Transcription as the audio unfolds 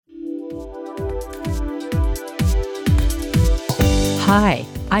Hi,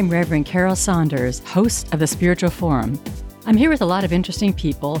 I'm Reverend Carol Saunders, host of the Spiritual Forum. I'm here with a lot of interesting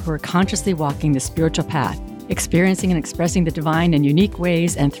people who are consciously walking the spiritual path, experiencing and expressing the divine in unique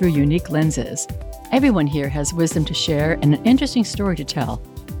ways and through unique lenses. Everyone here has wisdom to share and an interesting story to tell,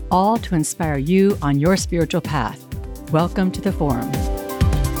 all to inspire you on your spiritual path. Welcome to the Forum.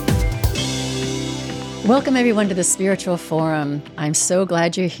 Welcome everyone to the Spiritual Forum. I'm so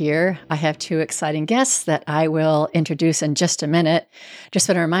glad you're here. I have two exciting guests that I will introduce in just a minute. Just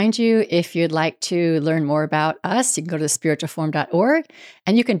want to remind you, if you'd like to learn more about us, you can go to thespiritualforum.org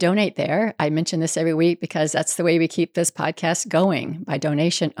and you can donate there. I mention this every week because that's the way we keep this podcast going, by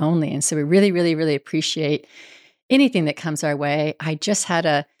donation only. And so we really, really, really appreciate anything that comes our way. I just had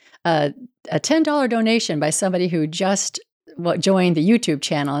a $10 donation by somebody who just joined the YouTube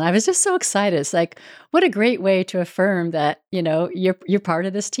channel. And I was just so excited. It's like, what a great way to affirm that, you're part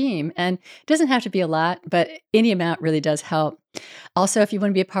of this team. And it doesn't have to be a lot, but any amount really does help. Also, if you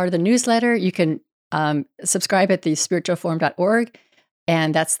want to be a part of the newsletter, you can subscribe at thespiritualforum.org.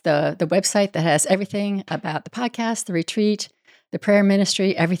 And that's the website that has everything about the podcast, the retreat, the prayer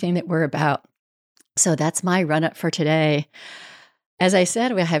ministry, everything that we're about. So that's my run-up for today. As I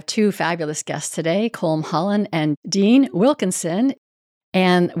said, we have two fabulous guests today, Colm Holland and Dean Wilkinson,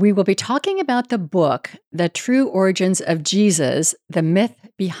 and we will be talking about the book, The True Origins of Jesus, The Myth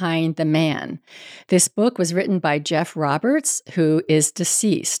Behind the Man. This book was written by Jeff Roberts, who is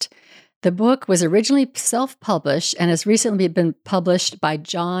deceased. The book was originally self-published and has recently been published by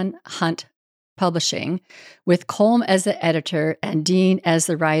John Hunt Publishing, with Colm as the editor and Dean as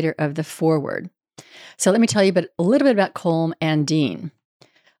the writer of the foreword. So let me tell you a little bit about Colm and Dean.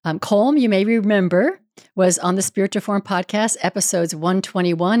 Colm, you may remember, was on the Spiritual Forum podcast, episodes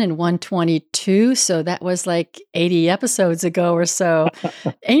 121 and 122. So that was like 80 episodes ago or so.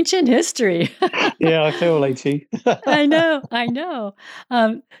 Ancient history. Yeah, I feel like I know.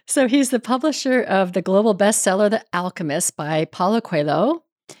 So he's the publisher of the global bestseller, The Alchemist by Paulo Coelho,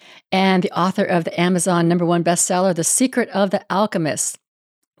 and the author of the Amazon #1 bestseller, The Secret of the Alchemist,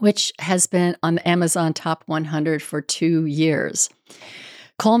 which has been on the Amazon Top 100 for 2 years.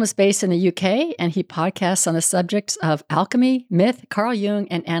 Colm is based in the UK, and he podcasts on the subjects of alchemy, myth, Carl Jung,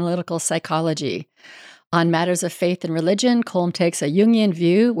 and analytical psychology. On matters of faith and religion, Colm takes a Jungian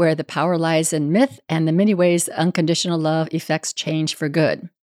view where the power lies in myth and the many ways that unconditional love effects change for good.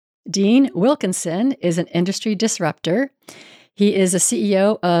 Dean Wilkinson is an industry disruptor. He is a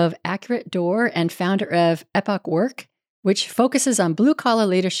CEO of Accurate Door and founder of Epoch Work, which focuses on blue-collar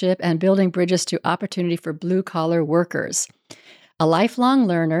leadership and building bridges to opportunity for blue-collar workers. A lifelong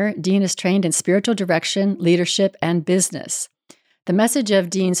learner, Dean is trained in spiritual direction, leadership, and business. The message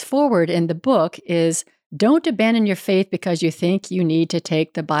of Dean's foreword in the book is, don't abandon your faith because you think you need to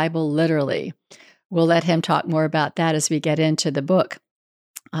take the Bible literally. We'll let him talk more about that as we get into the book.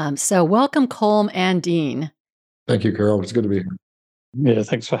 So welcome, Colm and Dean. Thank you, Carol. It's good to be here. Yeah,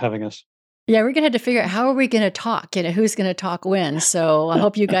 thanks for having us. Yeah, we're going to have to figure out how are we going to talk, who's going to talk when. So I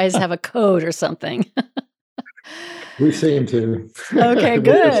hope you guys have a code or something. We seem to. Okay, We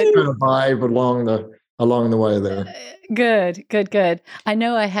good. just kind of vibe along the way there. Good. I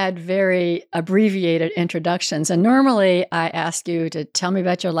know I had very abbreviated introductions, and normally I ask you to tell me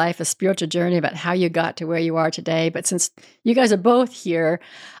about your life, a spiritual journey, about how you got to where you are today. But since you guys are both here,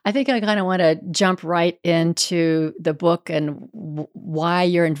 I think I kind of want to jump right into the book and why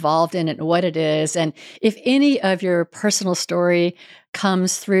you're involved in it and what it is. And if any of your personal story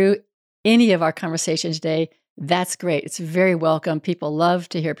comes through any of our conversation today, that's great. It's very welcome. People love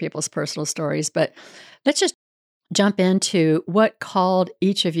to hear people's personal stories. But let's just jump into what called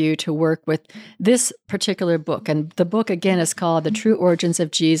each of you to work with this particular book. And the book, again, is called The True Origins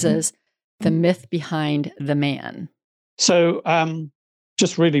of Jesus, The Myth Behind the Man. So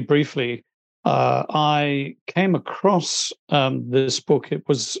just really briefly, I came across this book. It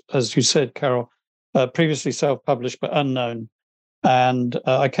was, as you said, Carol, previously self-published but unknown. And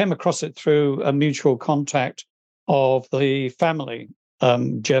I came across it through a mutual contact of the family,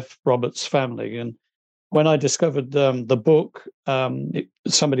 Jeff Roberts' family. And when I discovered the book,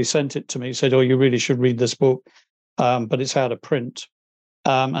 somebody sent it to me, said, "Oh, you really should read this book, but it's out of print."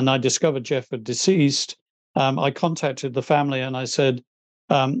 And I discovered Jeff had deceased. I contacted the family and I said,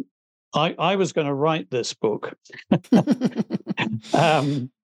 I was going to write this book.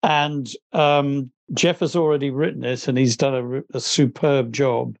 And Jeff has already written it and he's done a superb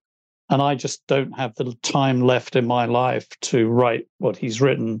job. And I just don't have the time left in my life to write what he's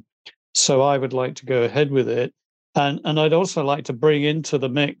written. So I would like to go ahead with it. And I'd also like to bring into the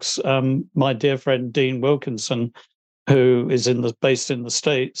mix my dear friend Dean Wilkinson, who is based in the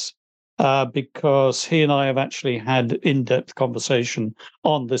States. because he and I have actually had in-depth conversation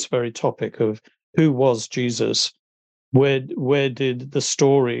on this very topic of who was Jesus. Where did the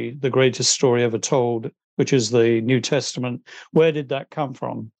story, the greatest story ever told, which is the New Testament, where did that come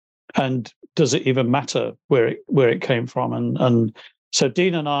from? And does it even matter where it came from? And so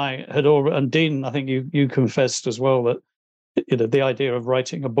Dean and I had already, and Dean, I think you confessed as well that the idea of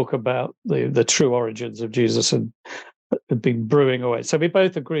writing a book about the true origins of Jesus had been brewing away. So we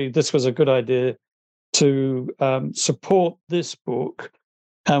both agreed this was a good idea to support this book,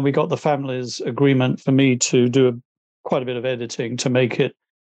 and we got the family's agreement for me to do quite a bit of editing to make it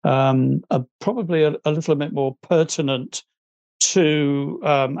probably a little bit more pertinent to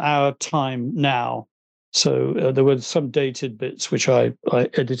our time now. So there were some dated bits which I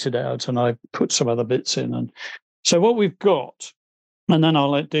edited out, and I put some other bits in. And so what we've got, and then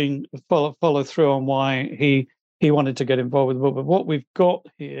I'll let Dean follow through on why he wanted to get involved with the book. But what we've got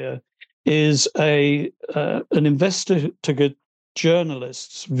here is an investigative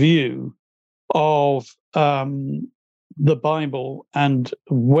journalist's view of the Bible and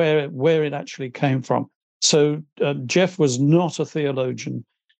where it actually came from. So Jeff was not a theologian.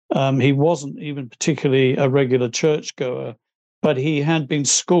 He wasn't even particularly a regular churchgoer, but he had been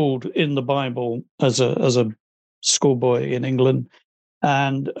schooled in the Bible as a schoolboy in England,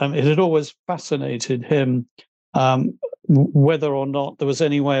 and it had always fascinated him whether or not there was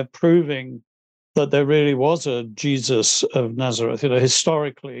any way of proving that there really was a Jesus of Nazareth.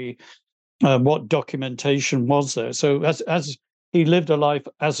 Historically, what documentation was there? So as he lived a life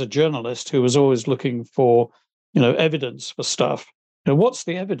as a journalist who was always looking for, evidence for stuff. What's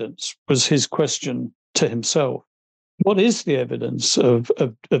the evidence? Was his question to himself. What is the evidence of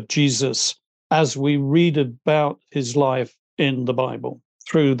Jesus as we read about his life in the Bible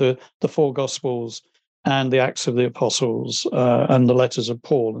through the four Gospels and the Acts of the Apostles and the letters of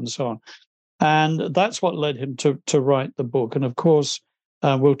Paul and so on? And that's what led him to write the book. And of course,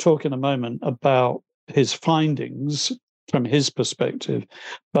 we'll talk in a moment about his findings from his perspective.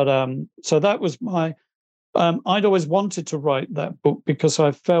 But so that was my. I'd always wanted to write that book because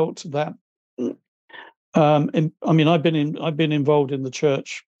I felt that. I've been involved in the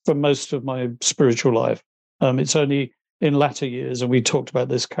church for most of my spiritual life. It's only in latter years, and we talked about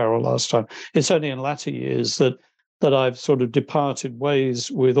this, Carol, last time. It's only in latter years that I've sort of departed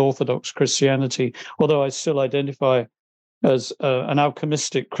ways with Orthodox Christianity, although I still identify as an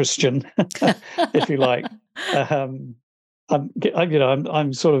alchemistic Christian, if you like. I'm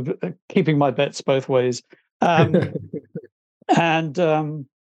sort of keeping my bets both ways, and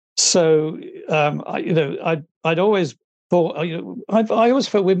so I'd always thought, I always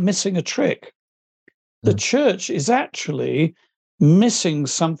felt we're missing a trick. The church is actually missing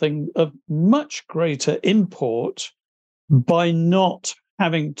something of much greater import by not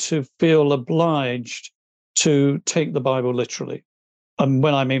having to feel obliged to take the Bible literally. And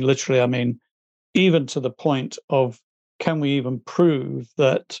when I mean literally, I mean even to the point of, can we even prove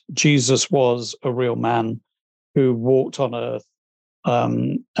that Jesus was a real man who walked on earth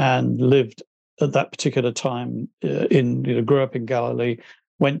and lived at that particular time grew up in Galilee,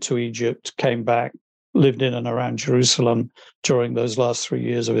 went to Egypt, came back, lived in and around Jerusalem during those last 3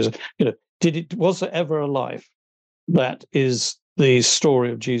 years of his, was there ever a life that is the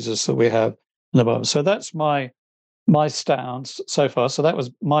story of Jesus that we have in the Bible? So that's my stance so far. So that was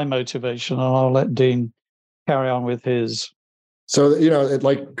my motivation, and I'll let Dean carry on with his. So,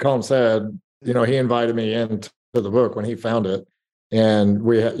 like Colm said, he invited me into the book when he found it. And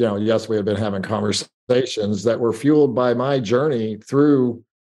we had, yes, we had been having conversations that were fueled by my journey through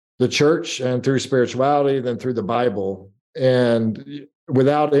the church and through spirituality, then through the Bible, and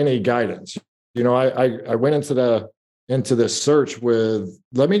without any guidance. I went into this search with,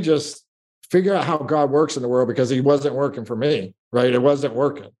 let me just figure out how God works in the world, because he wasn't working for me, right? It wasn't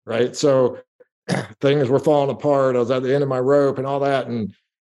working, right? So things were falling apart. I was at the end of my rope and all that, and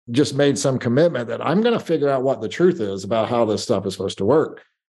just made some commitment that I'm going to figure out what the truth is about how this stuff is supposed to work.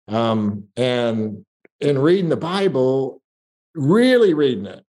 And in reading the Bible, really reading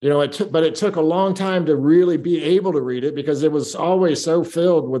it, it took a long time to really be able to read it, because it was always so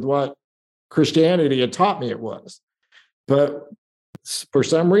filled with what Christianity had taught me it was. But for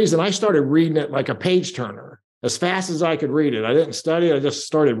some reason, I started reading it like a page turner as fast as I could read it. I didn't study it. I just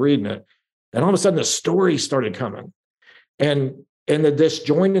started reading it. And all of a sudden, the story started coming. And the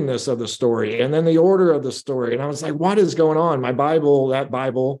disjointedness of the story, and then the order of the story. And I was like, what is going on? My Bible, that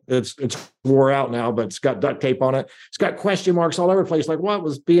Bible, it's wore out now, but it's got duct tape on it. It's got question marks all over the place. Like, what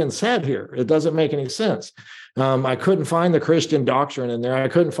was being said here? It doesn't make any sense. I couldn't find the Christian doctrine in there. I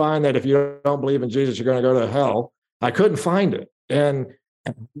couldn't find that if you don't believe in Jesus, you're going to go to hell. I couldn't find it. And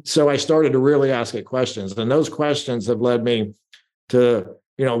So I started to really ask it questions, and those questions have led me to,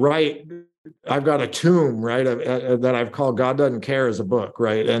 write. I've got a tomb, right, that I've called "God Doesn't Care" as a book,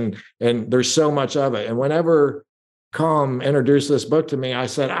 right, and there's so much of it. And whenever Com introduced this book to me, I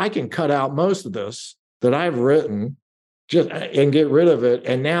said I can cut out most of this that I've written, just and get rid of it.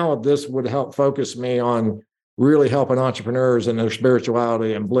 And now this would help focus me on really helping entrepreneurs and their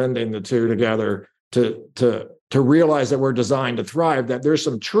spirituality and blending the two together to realize that we're designed to thrive, that there's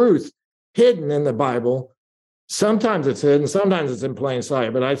some truth hidden in the Bible. Sometimes it's hidden, sometimes it's in plain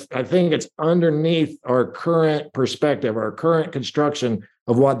sight, but I think it's underneath our current perspective, our current construction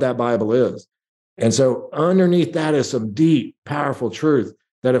of what that Bible is. And so underneath that is some deep, powerful truth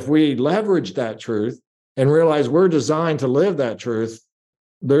that if we leverage that truth and realize we're designed to live that truth,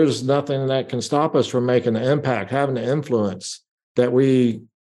 there's nothing that can stop us from making the impact, having the influence that we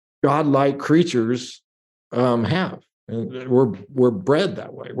godlike creatures have. And we're bred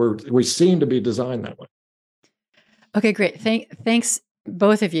that way. We seem to be designed that way. Okay, great. Thanks,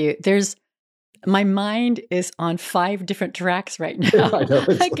 both of you. My mind is on 5 different tracks right now.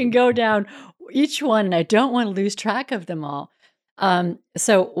 I can go down each one, and I don't want to lose track of them all.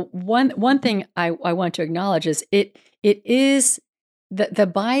 So one thing I want to acknowledge is it is the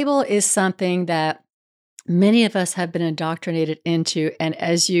Bible is something that many of us have been indoctrinated into, and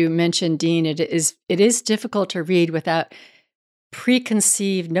as you mentioned, Dean, it is difficult to read without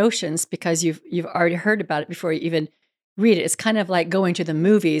preconceived notions because you've already heard about it before you even read it. It's kind of like going to the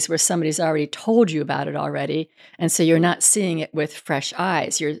movies where somebody's already told you about it already, and so you're not seeing it with fresh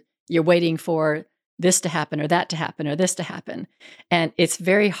eyes. You're waiting for this to happen or that to happen or this to happen, and it's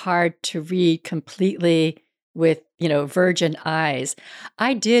very hard to read completely with virgin eyes.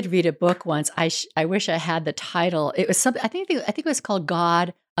 I did read a book once. I wish I had the title. It was something I think it was called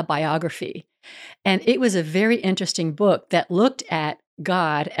God, a Biography, and it was a very interesting book that looked at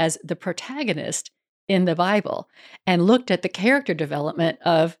God as the protagonist in the Bible and looked at the character development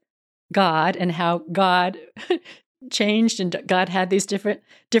of God and how God changed and God had these different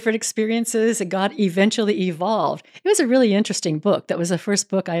experiences and God eventually evolved. It was a really interesting book. That was the first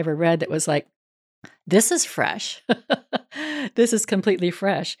book I ever read that was like, this is fresh. This is completely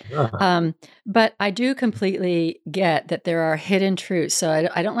fresh. But I do completely get that there are hidden truths. So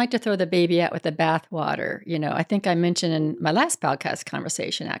I don't like to throw the baby out with the bathwater. I think I mentioned in my last podcast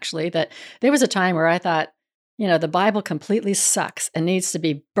conversation, actually, that there was a time where I thought, the Bible completely sucks and needs to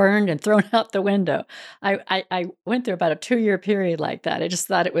be burned and thrown out the window. I went through about a 2-year period like that. I just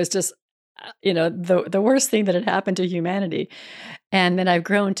thought it was just, the worst thing that had happened to humanity. And then I've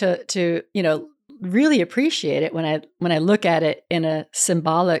grown to really appreciate it when I look at it in a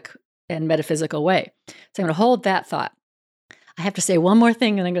symbolic and metaphysical way. So I'm going to hold that thought. I have to say one more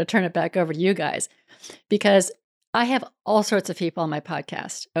thing, and I'm going to turn it back over to you guys, because I have all sorts of people on my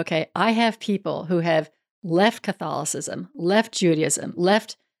podcast. Okay, I have people who have left Catholicism, left Judaism,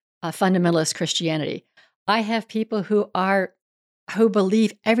 left fundamentalist Christianity. I have people who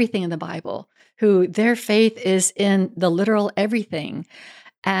believe everything in the Bible, who their faith is in the literal everything,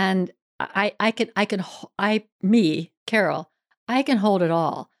 and Carol, I can hold it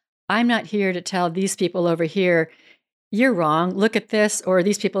all. I'm not here to tell these people over here, you're wrong, look at this, or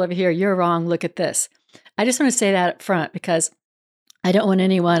these people over here, you're wrong, look at this. I just want to say that up front because I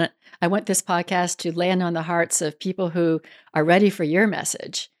want this podcast to land on the hearts of people who are ready for your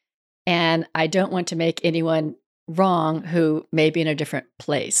message. And I don't want to make anyone wrong who may be in a different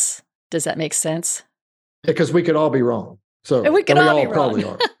place. Does that make sense? Because we could all be wrong. So we could all be wrong. Probably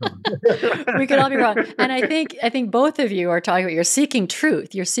are. We could all be wrong. And I think both of you are talking about, you're seeking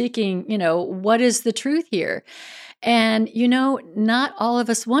truth. You're seeking, what is the truth here? And, not all of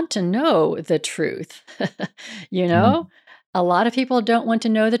us want to know the truth. A lot of people don't want to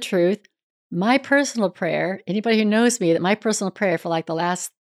know the truth. My personal prayer, anybody who knows me, that my personal prayer for like the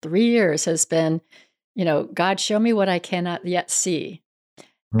last 3 years has been, God, show me what I cannot yet see.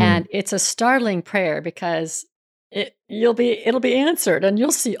 And it's a startling prayer because it'll be answered and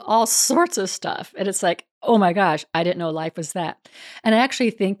you'll see all sorts of stuff. And it's like, oh my gosh, I didn't know life was that. And I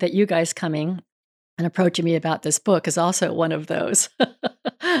actually think that you guys coming and approaching me about this book is also one of those,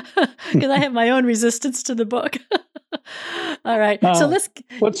 because I have my own resistance to the book. All right. So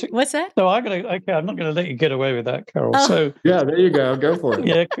what's that? So I'm not going to let you get away with that, Carol. Oh. So yeah, there you go. Go for it.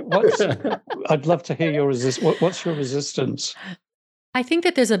 Yeah. I'd love to hear your resistance. What's your resistance? I think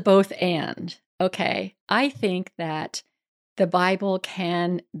that there's a both and. Okay. I think that the Bible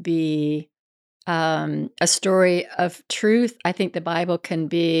can be a story of truth. I think the Bible can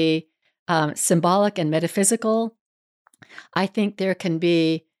be symbolic and metaphysical. I think there can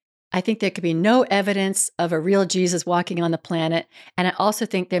be I think there could be no evidence of a real Jesus walking on the planet. And I also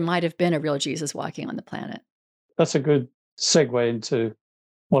think there might have been a real Jesus walking on the planet. That's a good segue into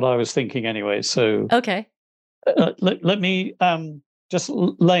what I was thinking anyway. So Okay. let me just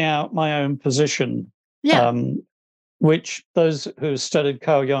lay out my own position, Yeah. which those who studied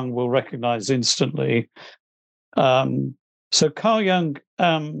Carl Jung will recognize instantly. So Carl Jung,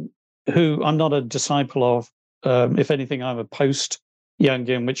 who I'm not a disciple of, if anything, I'm a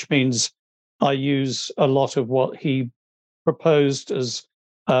post-Jungian, which means I use a lot of what he proposed as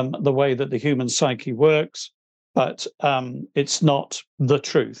the way that the human psyche works, but it's not the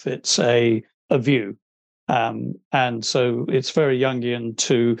truth. It's a view. And so it's very Jungian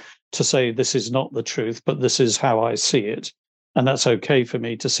to say this is not the truth, but this is how I see it. And that's okay for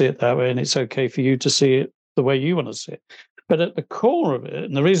me to see it that way, and it's okay for you to see it the way you want to see it. But at the core of it,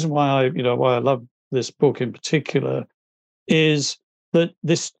 and the reason why I love this book in particular, is that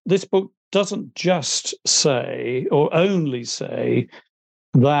this book doesn't just say or only say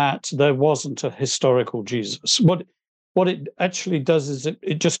that there wasn't a historical Jesus. What it actually does is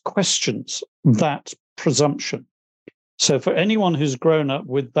it just questions that presumption. So for anyone who's grown up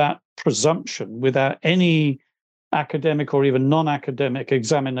with that presumption without any academic or even non-academic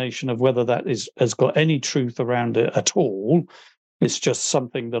examination of whether that has got any truth around it at all, it's just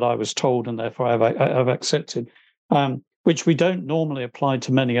something that I was told and therefore I've accepted, which we don't normally apply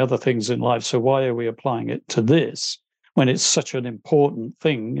to many other things in life. So why are we applying it to this when it's such an important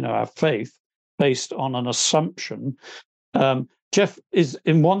thing, our faith based on an assumption? Jeff is,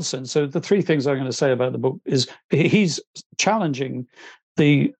 in one sense, so the three things I'm going to say about the book is he's challenging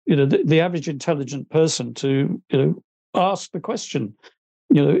the average intelligent person to ask the question,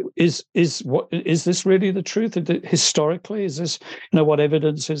 is this really the truth? Historically, is this, what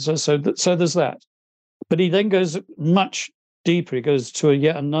evidence is there? So there's that. But he then goes much deeper. He goes to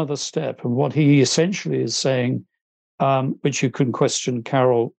yet another step, and what he essentially is saying, which you can question,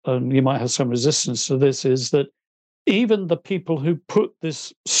 Carol, and you might have some resistance to this, is that even the people who put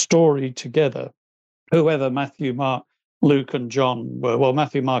this story together, whoever Matthew, Mark, Luke, and John were, well,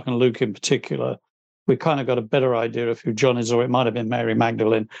 Matthew, Mark, and Luke in particular, we kind of got a better idea of who John is, or it might have been Mary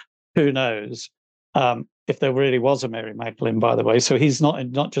Magdalene. Who knows? If there really was a Mary Magdalene, by the way. So he's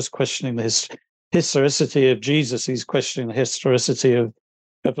not just questioning the historicity of Jesus, he's questioning the historicity of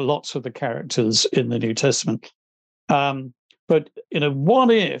lots of the characters in the New Testament. But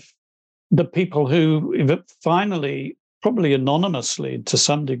what if the people who finally, probably anonymously to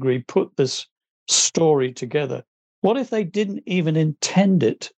some degree, put this story together, what if they didn't even intend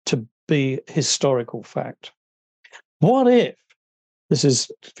it to be historical fact? What if, this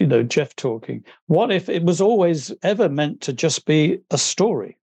is, Jeff talking, what if it was always ever meant to just be a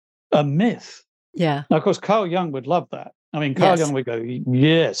story, a myth? Yeah. Now, of course, Carl Jung would love that. I mean, Carl Jung would go,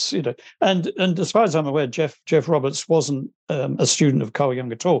 yes, and as far as I'm aware, Jeff Roberts wasn't a student of Carl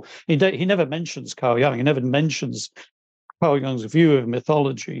Jung at all. He never mentions Carl Jung. He never mentions Carl Jung's view of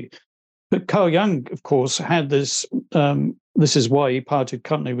mythology. But Carl Jung, of course, had this. This is why he parted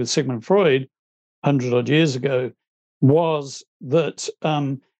company with Sigmund Freud 100-odd years ago. Was that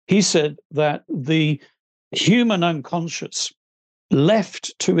he said that the human unconscious,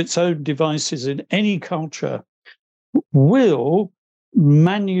 left to its own devices in any culture, will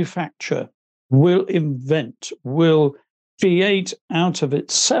manufacture, will invent, will create out of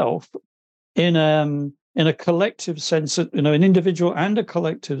itself in a collective sense, an individual and a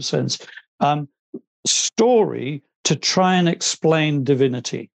collective sense, story to try and explain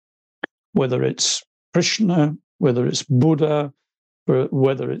divinity, whether it's Krishna, whether it's Buddha,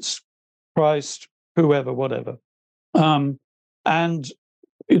 whether it's Christ, whoever, whatever. And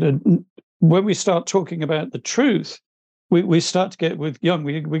when we start talking about the truth, we start to get with Jung,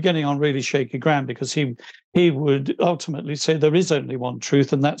 we're getting on really shaky ground, because he would ultimately say there is only one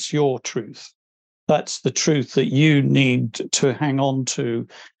truth, and that's your truth. That's the truth that you need to hang on to.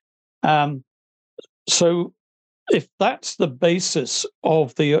 So if that's the basis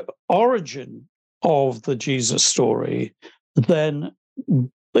of the origin of the Jesus story, then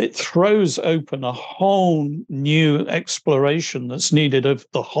it throws open a whole new exploration that's needed of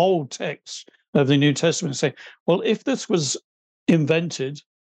the whole text of the New Testament. Say, well, if this was invented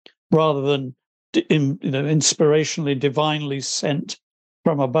rather than inspirationally, divinely sent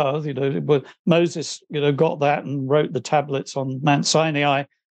from above, Moses, got that and wrote the tablets on Mount Sinai.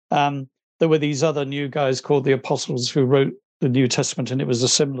 There were these other new guys called the apostles who wrote the New Testament, and it was a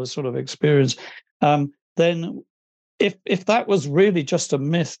similar sort of experience. Then if that was really just a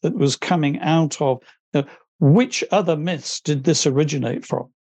myth that was coming out of, which other myths did this originate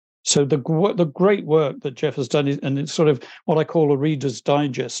from? So the great work that Jeff has done is, and it's sort of what I call a Reader's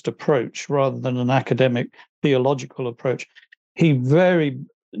Digest approach rather than an academic theological approach. He very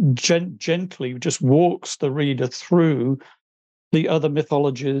gently just walks the reader through the other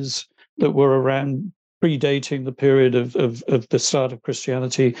mythologies that were around predating the period of the start of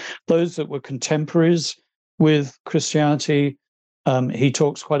Christianity, those that were contemporaries with Christianity. He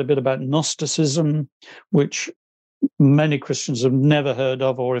talks quite a bit about Gnosticism, which many Christians have never heard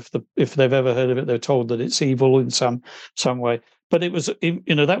of, or if they've ever heard of it, they're told that it's evil in some way. But it was,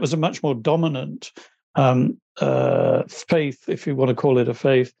 that was a much more dominant faith, if you want to call it a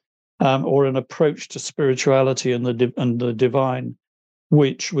faith, or an approach to spirituality and the divine,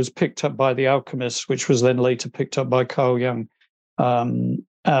 which was picked up by the alchemists, which was then later picked up by Carl Jung, and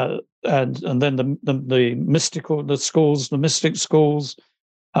then the mystical schools, the mystic schools,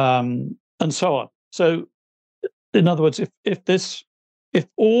 and so on. So, in other words, if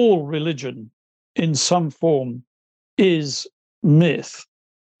all religion in some form is myth,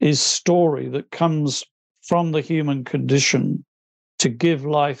 is story that comes from the human condition to give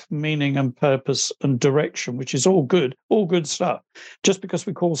life meaning and purpose and direction, which is all good stuff. Just because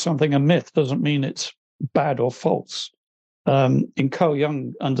we call something a myth doesn't mean it's bad or false. In Carl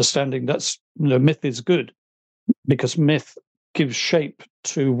Jung understanding, that's myth is good because myth gives shape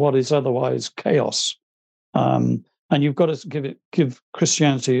to what is otherwise chaos. And you've got to give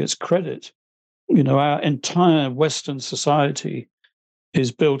Christianity its credit. Our entire Western society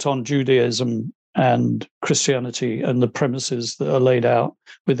is built on Judaism and Christianity and the premises that are laid out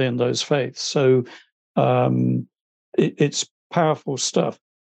within those faiths. So it's powerful stuff.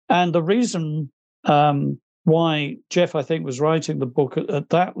 And the reason why Jeff, I think, was writing the book at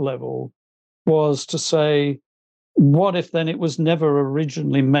that level was to say, what if then it was never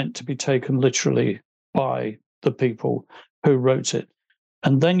originally meant to be taken literally by the people who wrote it?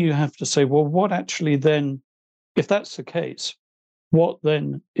 And then you have to say, well, what actually then, if that's the case, what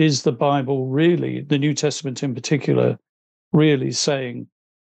then is the Bible really, the New Testament in particular, really saying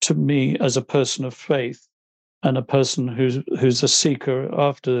to me as a person of faith and a person who's a seeker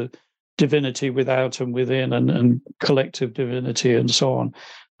after divinity without and within and collective divinity and so on?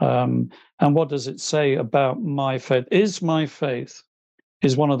 And what does it say about my faith? Is my faith,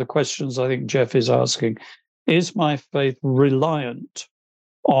 is one of the questions I think Jeff is asking, is my faith reliant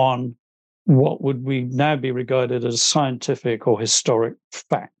on what would we now be regarded as scientific or historic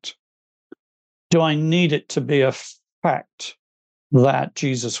fact? Do I need it to be a fact that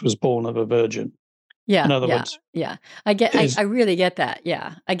Jesus was born of a virgin? Yeah, In other words, yeah. I really get that.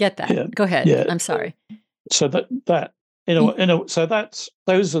 Yeah, I get that. Yeah, Go ahead. yeah. I'm sorry. So so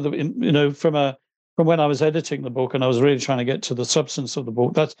those are the from when I was editing the book and I was really trying to get to the substance of the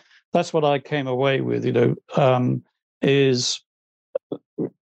book. That's what I came away with. Is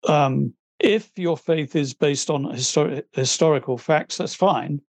if your faith is based on historical facts, that's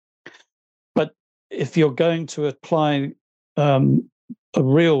fine. But if you're going to apply a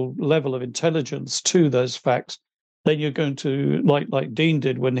real level of intelligence to those facts, then you're going to, like Dean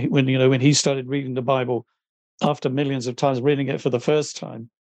did when he started reading the Bible after millions of times reading it for the first time,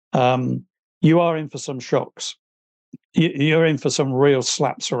 you are in for some shocks. You're in for some real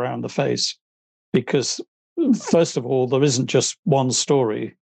slaps around the face because, first of all, there isn't just one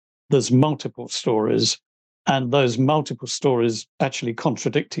story. There's multiple stories, and those multiple stories actually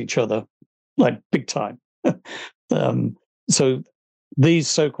contradict each other, like big time. So these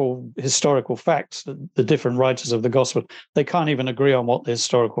so-called historical facts, the different writers of the gospel, they can't even agree on what the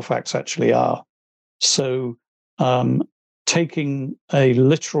historical facts actually are. So taking a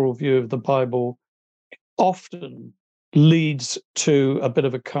literal view of the Bible often leads to a bit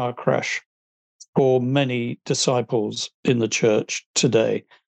of a car crash for many disciples in the church today.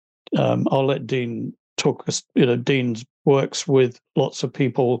 I'll let Dean talk. Dean works with lots of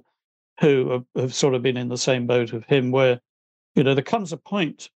people who have sort of been in the same boat of him, where there comes a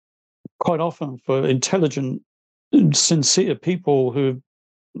point quite often for intelligent, sincere people who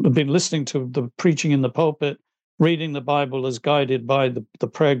have been listening to the preaching in the pulpit, reading the Bible as guided by the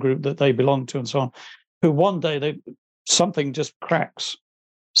prayer group that they belong to and so on, who one day something just cracks,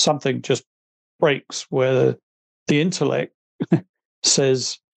 something just breaks where the intellect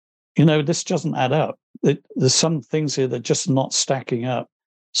says, this doesn't add up. There's some things here that are just not stacking up.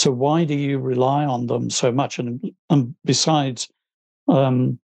 So why do you rely on them so much? And besides,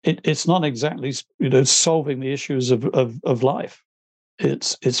 it's not exactly solving the issues of life.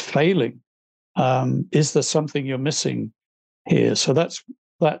 It's failing. Is there something you're missing here? So that's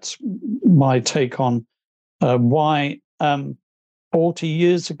my take on why 40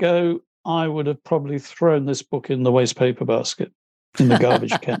 years ago I would have probably thrown this book in the waste paper basket. in the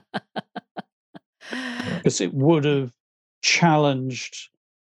garbage can, because it would have challenged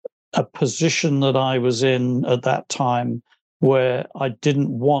a position that I was in at that time, where I didn't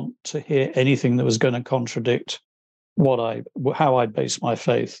want to hear anything that was going to contradict how I based my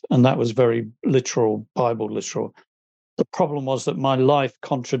faith, and that was very literal, Bible literal. The problem was that my life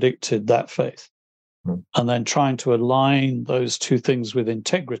contradicted that faith, and then trying to align those two things with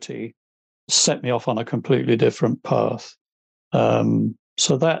integrity set me off on a completely different path.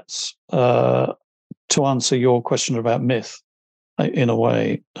 So that's to answer your question about myth. In a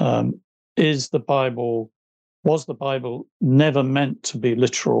way, was the Bible never meant to be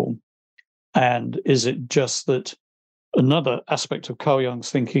literal? And is it just that another aspect of Carl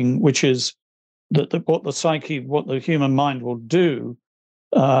Jung's thinking, which is that what the human mind will do,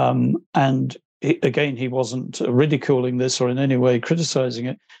 and he wasn't ridiculing this or in any way criticizing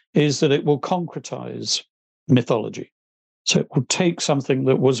it, is that it will concretize mythology. So it will take something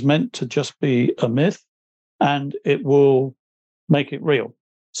that was meant to just be a myth, and it will make it real.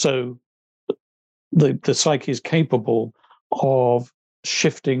 So the psyche is capable of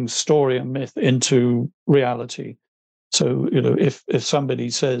shifting story and myth into reality. So, if somebody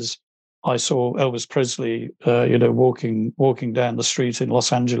says, I saw Elvis Presley, walking down the street in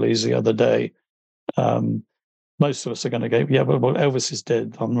Los Angeles the other day, most of us are going to go, yeah, well, Elvis is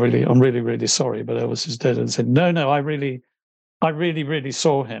dead. I'm really, really sorry, but Elvis is dead. And said, no, I really, really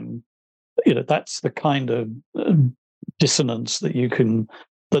saw him. That's the kind of dissonance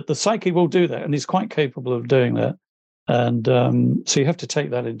that the psyche will do that, and is quite capable of doing that. And so you have to take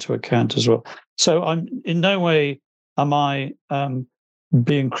that into account as well. So I'm in no way am I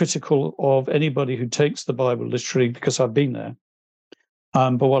being critical of anybody who takes the Bible literally, because I've been there.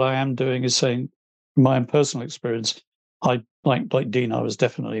 But what I am doing is saying, my own personal experience, I like Dean, I was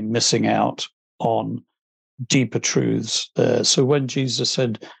definitely missing out on deeper truths there. So when Jesus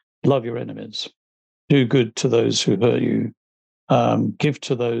said, love your enemies, do good to those who hurt you, give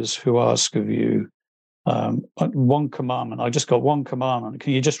to those who ask of you. One commandment. I just got one commandment.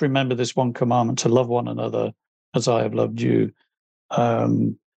 Can you just remember this one commandment, to love one another as I have loved you?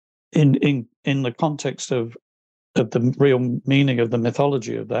 In the context of the real meaning of the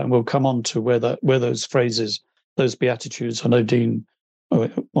mythology of that, and we'll come on to where those phrases, those beatitudes. I know Dean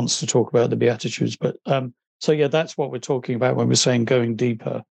wants to talk about the beatitudes, but so yeah, that's what we're talking about when we're saying going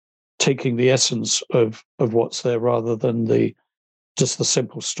deeper, taking the essence of what's there rather than just the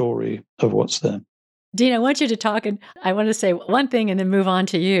simple story of what's there. Dean, I want you to talk, and I want to say one thing and then move on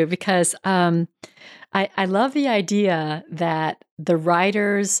to you, because I love the idea that the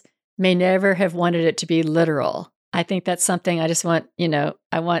writers may never have wanted it to be literal. I think that's something I just want,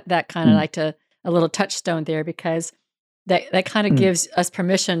 I want that kind of like a little touchstone there, because that kind of gives us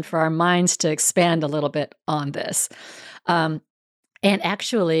permission for our minds to expand a little bit on this. And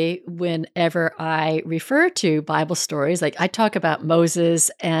actually, whenever I refer to Bible stories, like I talk about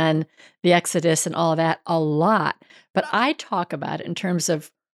Moses and the Exodus and all of that a lot, but I talk about it in terms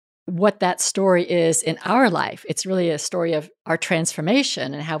of what that story is in our life. It's really a story of our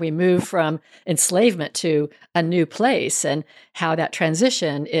transformation and how we move from enslavement to a new place, and how that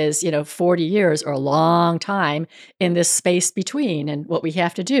transition is, 40 years or a long time in this space between, and what we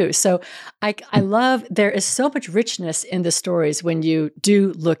have to do. So I love, there is so much richness in the stories when you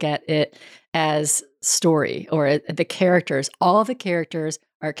do look at it as story, or the characters. All the characters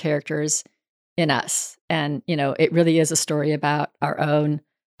are characters in us. And, it really is a story about our own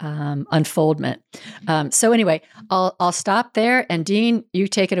unfoldment. So anyway, I'll stop there, and Dean, you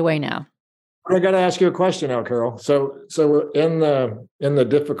take it away now. I got to ask you a question now, Carol. So in the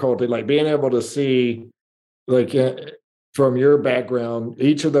difficulty, like being able to see, like from your background,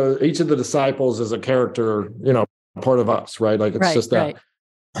 each of the disciples is a character, part of us, right? Like it's just that. Right.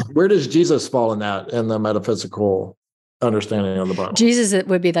 Where does Jesus fall in that, in the metaphysical understanding of the Bible? Jesus, it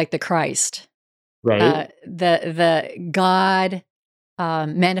would be like the Christ, right? The God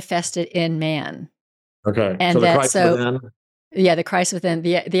manifested in man. Okay. And so the Christ within. Yeah, the Christ within.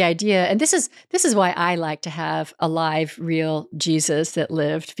 The idea, and this is why I like to have a live, real Jesus that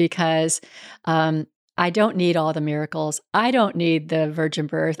lived, because I don't need all the miracles. I don't need the virgin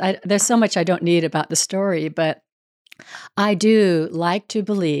birth. There's so much I don't need about the story, but I do like to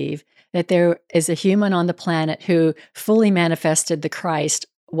believe that there is a human on the planet who fully manifested the Christ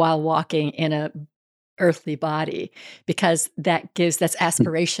while walking in a earthly body, because that's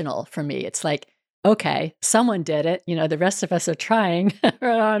aspirational for me. It's like, okay, someone did it. The rest of us are trying.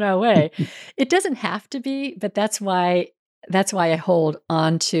 We're on our way. It doesn't have to be, but that's why I hold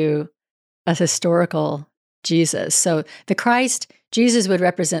on to a historical Jesus. So the Christ Jesus would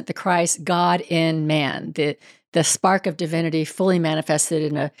represent the Christ, God in man, the spark of divinity fully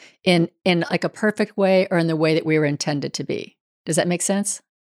manifested in like a perfect way, or in the way that we were intended to be. Does that make sense?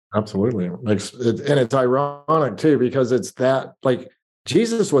 Absolutely. And it's ironic too, because it's that, like,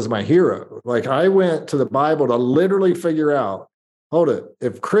 Jesus was my hero. Like, I went to the Bible to literally figure out, hold it,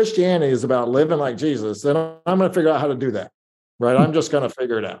 if Christianity is about living like Jesus, then I'm going to figure out how to do that. Right. I'm just going to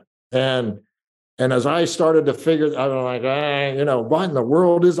figure it out. And as I started to figure, I'm like, what in the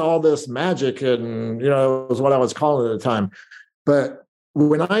world is all this magic? And, it was what I was calling it at the time. But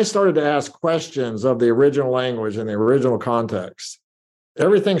when I started to ask questions of the original language and the original context,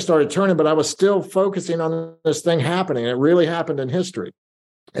 everything started turning, but I was still focusing on this thing happening. It really happened in history.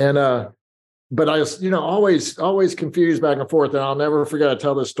 And, but I was, always confused back and forth. And I'll never forget, I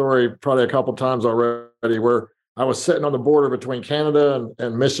tell this story probably a couple of times already, where I was sitting on the border between Canada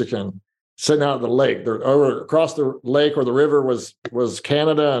and Michigan, sitting out at the lake. Across the lake or the river was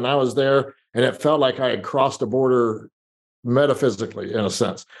Canada, and I was there, and it felt like I had crossed a border metaphysically, in a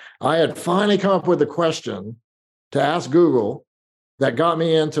sense. I had finally come up with a question to ask Google that got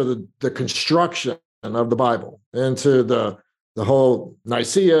me into the construction of the Bible, into the whole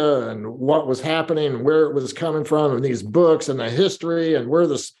Nicaea and what was happening, where it was coming from, and these books and the history and where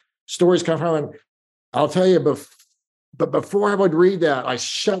the stories come from. And I'll tell you, but before I would read that, I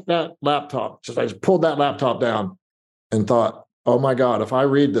shut that laptop. I just pulled that laptop down and thought, oh my God, if I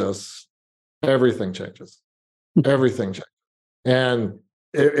read this, everything changes. Everything changes. And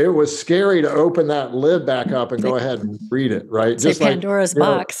it was scary to open that lid back up and go ahead and read it, right? It's just like Pandora's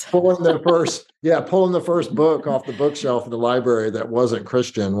box. Pulling the first book off the bookshelf in the library that wasn't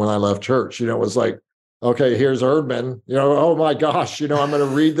Christian when I left church. It was like, okay, here's Erdman. Oh my gosh, I'm going to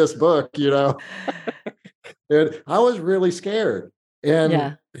read this book. And I was really scared.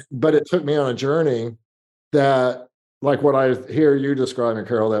 But it took me on a journey that, like what I hear you describing,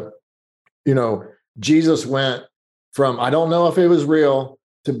 Carol, that, Jesus went from, I don't know if it was real,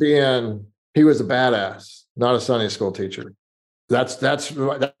 to being, he was a badass, not a Sunday school teacher. That's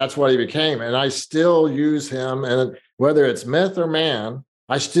what he became. And I still use him. And whether it's myth or man,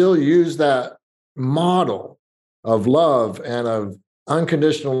 I still use that model of love and of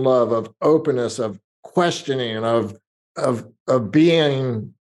unconditional love, of openness, of questioning, of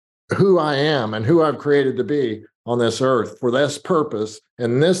being who I am and who I've created to be on this earth for this purpose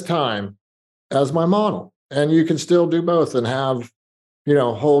and this time as my model. And you can still do both and have,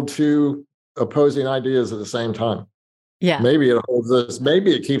 hold two opposing ideas at the same time. Yeah. Maybe it holds us,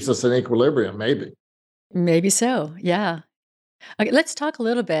 maybe it keeps us in equilibrium, maybe so. Yeah. Okay, let's talk a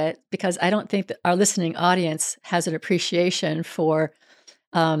little bit, because I don't think that our listening audience has an appreciation for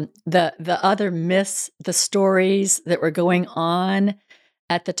the other myths, the stories that were going on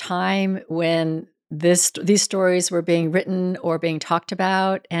at the time when these stories were being written or being talked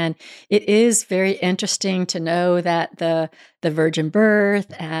about. And it is very interesting to know that the virgin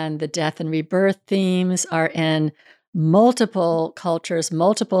birth and the death and rebirth themes are in multiple cultures,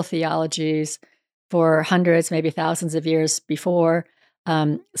 multiple theologies for hundreds, maybe thousands of years before.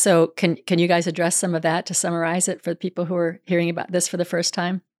 So can you guys address some of that to summarize it for the people who are hearing about this for the first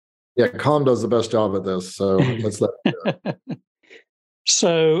time? Yeah, Colm does the best job at this, so let's let him do it.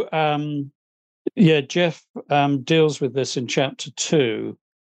 So, Jeff deals with this in chapter 2.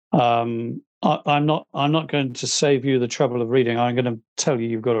 I'm not going to save you the trouble of reading. I'm going to tell you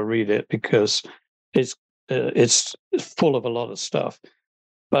you've got to read it, because it's full of a lot of stuff.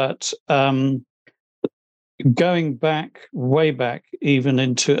 But going way back, even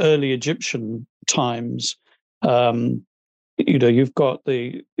into early Egyptian times, you've got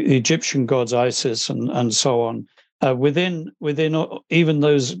the Egyptian gods Isis and so on. Within even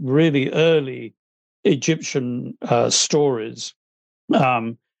those really early Egyptian stories,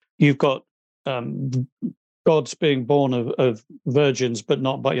 you've got gods being born of virgins, but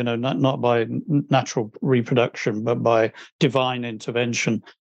not by not by natural reproduction, but by divine intervention.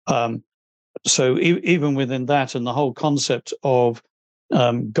 So even within that, and the whole concept of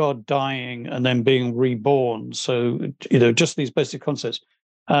God dying and then being reborn. So just these basic concepts.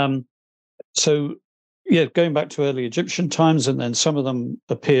 Going back to early Egyptian times, and then some of them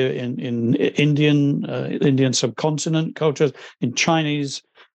appear in Indian subcontinent cultures, in Chinese,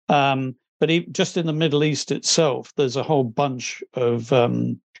 but just in the Middle East itself, there's a whole bunch of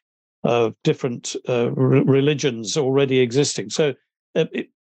different religions already existing. So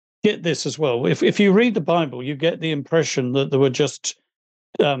get this as well. If you read the Bible, you get the impression that there were just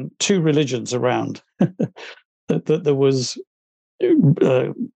two religions around. that there was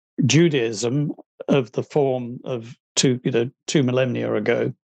Judaism of the form of two millennia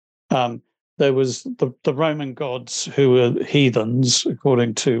ago. there was the Roman gods, who were heathens,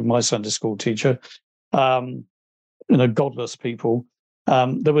 according to my Sunday school teacher, godless people.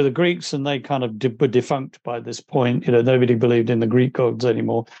 There were the Greeks, and they kind of were defunct by this point. Nobody believed in the Greek gods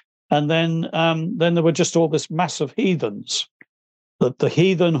anymore. And then there were just all this mass of heathens, the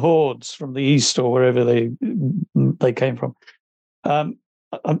heathen hordes from the east or wherever they came from.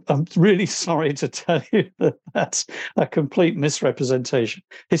 I'm really sorry to tell you that that's a complete misrepresentation.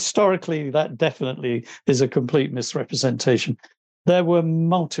 Historically, that definitely is a complete misrepresentation. There were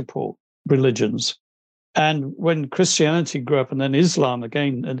multiple religions. And when Christianity grew up, and then Islam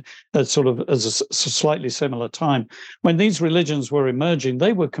again, and sort of as a slightly similar time, when these religions were emerging,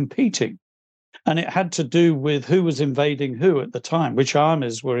 they were competing. And it had to do with who was invading who at the time, which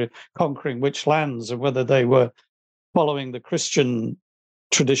armies were conquering which lands, and whether they were following the Christian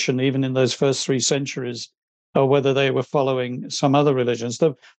tradition, even in those first 3 centuries, or whether they were following some other religions.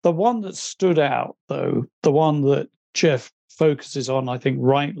 The one that stood out, though, the one that Jeff focuses on, I think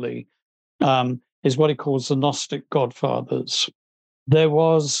rightly, is what he calls the Gnostic Godfathers. There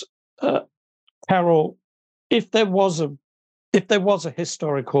was, Carol, if there was a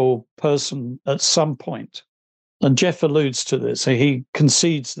historical person at some point, and Jeff alludes to this, he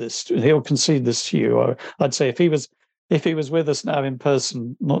concedes this. He'll concede this to you. Or I'd say if he was with us now in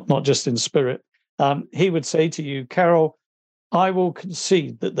person, not just in spirit, he would say to you, Carol, I will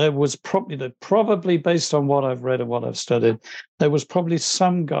concede that there was probably based on what I've read and what I've studied, there was probably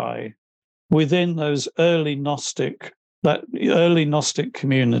some guy within those early Gnostic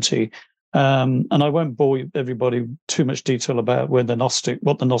community. And I won't bore everybody too much detail about what the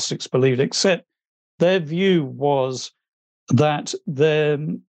Gnostics believed, except their view was that their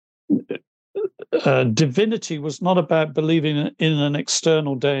divinity was not about believing in an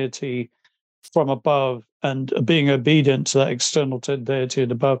external deity from above and being obedient to that external deity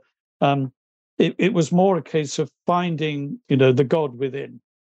and above. It was more a case of finding, the God within,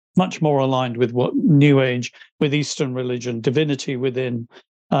 much more aligned with what New Age, with Eastern religion, divinity within.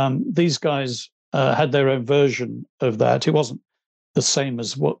 These guys had their own version of that. It wasn't the same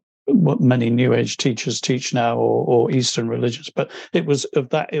as what many New Age teachers teach now, or Eastern religions, but it was of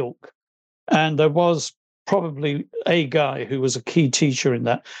that ilk. And there was probably a guy who was a key teacher in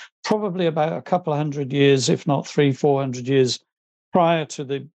that, probably about a couple of 100 years, if not 300-400 years prior to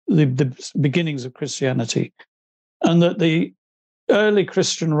the beginnings of Christianity. And that the early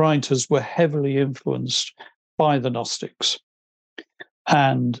Christian writers were heavily influenced by the Gnostics.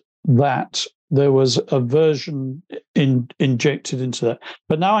 And that there was a version injected into that.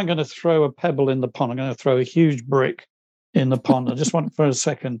 But now I'm going to throw a pebble in the pond. I'm going to throw a huge brick in the pond. I just want for a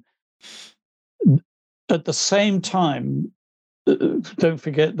second. At the same time, don't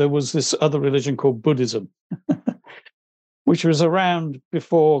forget, there was this other religion called Buddhism, which was around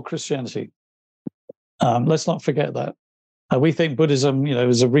before Christianity. Let's not forget that. We think Buddhism,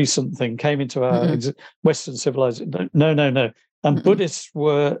 is a recent thing, came into our Western civilization. No. And Buddhists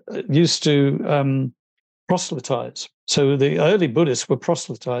were used to proselytize. So the early Buddhists were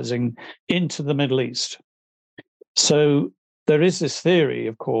proselytizing into the Middle East. So there is this theory,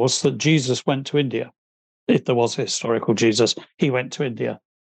 of course, that Jesus went to India. If there was a historical Jesus, he went to India.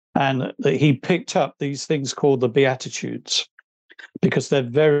 And that he picked up these things called the Beatitudes, because they're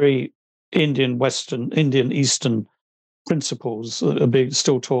very Indian Eastern principles that are being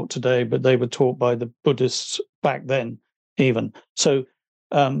still taught today, but they were taught by the Buddhists back then even. So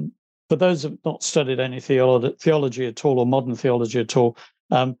for those who have not studied any theology at all, or modern theology at all,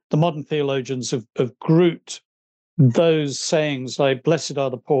 the modern theologians have grouped those sayings like, blessed are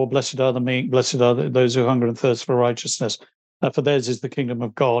the poor, blessed are the meek, blessed are those who hunger and thirst for righteousness, for theirs is the kingdom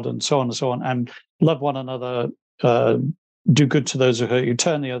of God, and so on, and love one another, do good to those who hurt you,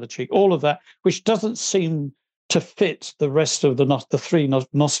 turn the other cheek, all of that, which doesn't seem to fit the rest of the 3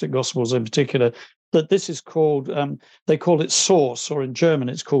 Gnostic Gospels in particular, that this is called, they call it source, or in German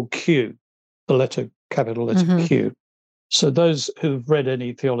it's called Q, the capital letter Q. So those who've read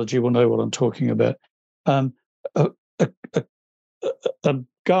any theology will know what I'm talking about. A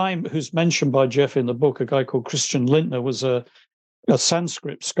guy who's mentioned by Jeff in the book, a guy called Christian Lindner, was a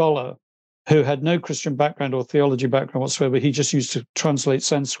Sanskrit scholar who had no Christian background or theology background whatsoever. He just used to translate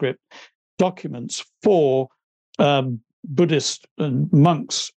Sanskrit documents for Buddhist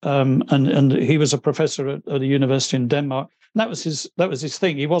monks, and he was a professor at a university in Denmark. And that was his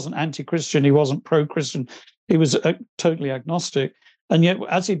thing. He wasn't anti-Christian. He wasn't pro-Christian. He was totally agnostic. And yet,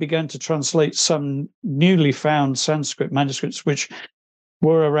 as he began to translate some newly found Sanskrit manuscripts, which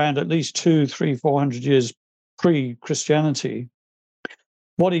were around at least 200, 300, 400 years pre-Christianity,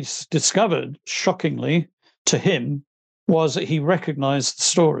 what he discovered, shockingly to him, was that he recognized the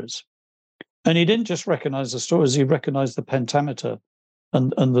stories. And he didn't just recognize the stories; he recognized the pentameter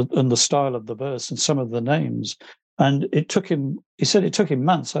and the style of the verse and some of the names. And it took him. He said it took him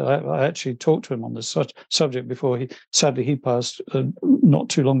months. I actually talked to him on this subject before. He passed not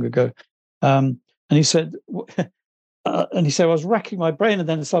too long ago. And he said, I was racking my brain, and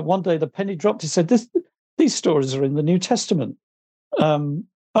then it's like one day the penny dropped. He said, these stories are in the New Testament.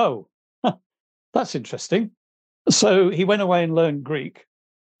 Oh, that's interesting. So he went away and learned Greek,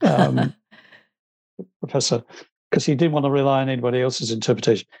 professor, because he didn't want to rely on anybody else's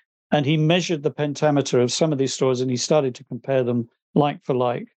interpretation. And he measured the pentameter of some of these stories, and he started to compare them like for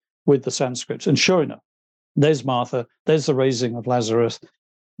like with the Sanskrit. And sure enough, there's Martha, there's the raising of Lazarus,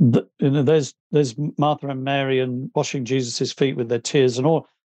 there's Martha and Mary and washing Jesus's feet with their tears, and all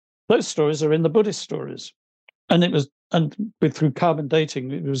those stories are in the Buddhist stories. And through carbon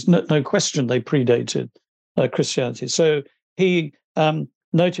dating, it was no question they predated Christianity. So he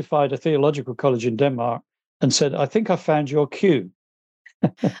notified a theological college in Denmark and said, "I think I found your Q."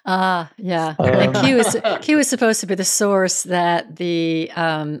 Yeah. And Q is supposed to be the source that the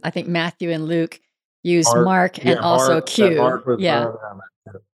I think Matthew and Luke used Mark and also Mark, Q. Mark was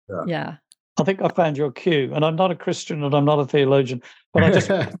Yeah. I think I found your Q, and I'm not a Christian and I'm not a theologian, but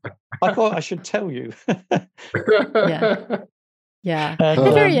I thought I should tell you. Yeah.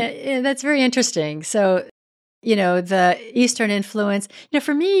 And, That's very interesting. So, the Eastern influence,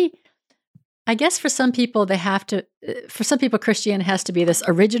 for me, I guess for some people Christianity has to be this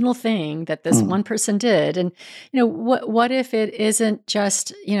original thing that this one person did. And, what if it isn't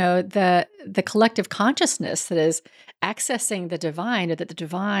just, the collective consciousness that is accessing the divine, or that the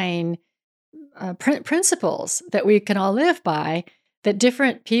divine principles that we can all live by, that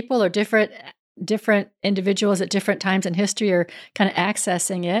different people or different individuals at different times in history are kind of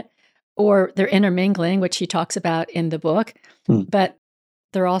accessing it, or they're intermingling, which he talks about in the book, but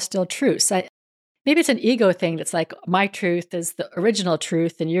they're all still truths. Maybe it's an ego thing that's like, my truth is the original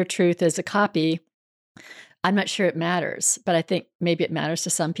truth and your truth is a copy. I'm not sure it matters, but I think maybe it matters to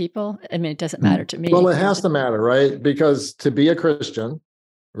some people. I mean, it doesn't matter to me. Well, it has to matter, right? Because to be a Christian,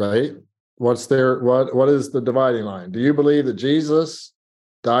 right? What is the dividing line? Do you believe that Jesus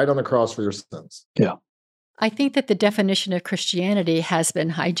died on the cross for your sins? Yeah. I think that the definition of Christianity has been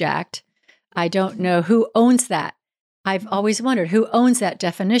hijacked. I don't know who owns that. I've always wondered who owns that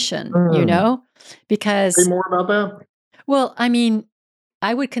definition, because... Say more about that? Well, I mean,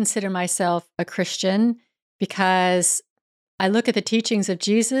 I would consider myself a Christian because I look at the teachings of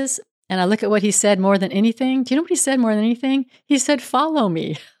Jesus and I look at what he said more than anything. Do you know what he said more than anything? He said, "Follow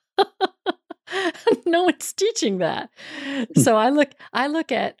me." No one's teaching that. So I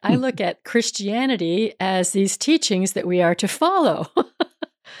look at Christianity as these teachings that we are to follow.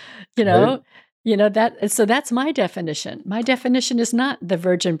 Right. So that's my definition. My definition is not the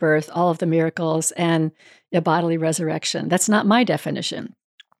virgin birth, all of the miracles, and a bodily resurrection. That's not my definition.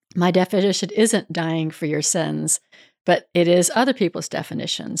 My definition isn't dying for your sins, but it is other people's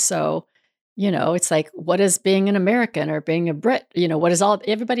definition. So, it's like, what is being an American or being a Brit?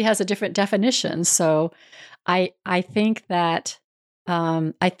 Everybody has a different definition. So I think that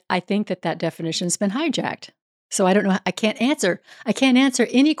I think that definition's been hijacked. So I don't know. I can't answer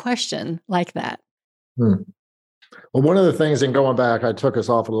any question like that. Well, one of the things, and going back, I took us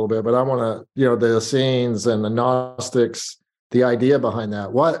off a little bit, but I want to, the Essenes and the Gnostics, the idea behind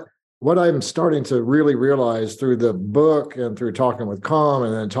that. What I'm starting to really realize through the book and through talking with Com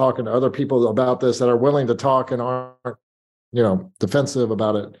and then talking to other people about this that are willing to talk and aren't, defensive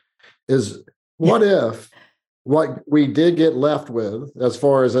about it, is what if what we did get left with, as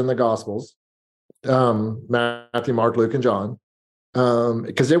far as in the Gospels, Matthew, Mark, Luke, and John,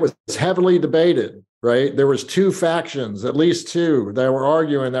 because it was heavily debated, right? There was two factions, at least two, that were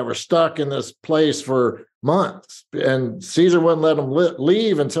arguing, that were stuck in this place for months, and Caesar wouldn't let them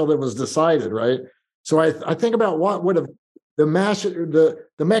leave until it was decided, right? So I think about what would have the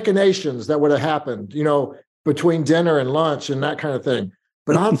machinations that would have happened, between dinner and lunch and that kind of thing.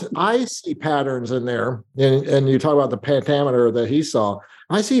 But I see patterns in there, and you talk about the pentameter that he saw.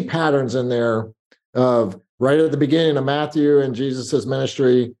 I see patterns in there of right at the beginning of Matthew and Jesus's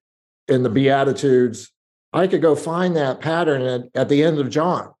ministry in the Beatitudes. I could go find that pattern at the end of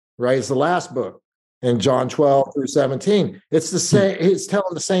John, right? It's the last book in John 12 through 17. It's the same. He's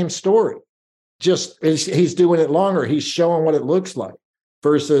telling the same story. Just he's doing it longer. He's showing what it looks like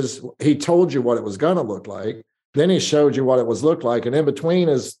versus he told you what it was going to look like. Then he showed you what it was look like. And in between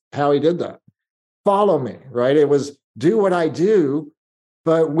is how he did that. Follow me, right? It was do what I do,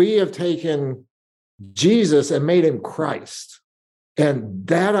 but we have taken Jesus and made him Christ. And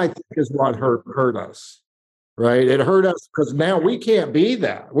that, I think, is what hurt us. right? It hurt us because now we can't be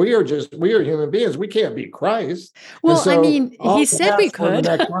that. We are human beings. We can't be Christ. Well, And so I mean, all he we said we ask for the could.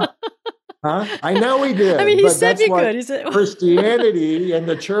 next one, huh? I know he did, I mean, he but said that's we what could. He said, Christianity and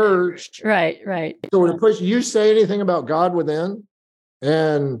the church. right. So to push, you say anything about God within,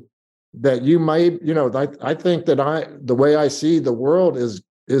 and that you might, I think that the way I see the world is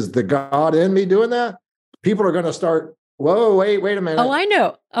the God in me doing that. People are going to start, whoa, wait a minute. Oh, I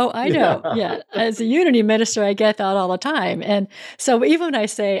know. Yeah. As a Unity minister, I get that all the time. And so even when I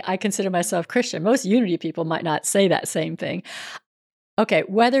say I consider myself Christian, most Unity people might not say that same thing. Okay,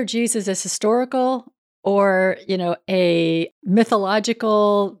 whether Jesus is historical or, a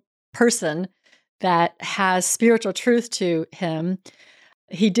mythological person that has spiritual truth to him,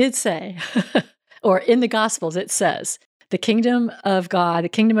 he did say, or in the Gospels, it says, the kingdom of God, the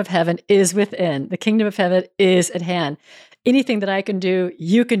kingdom of heaven is within. The kingdom of heaven is at hand. Anything that I can do,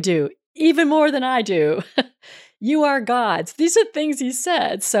 you can do, even more than I do. You are God's. These are things he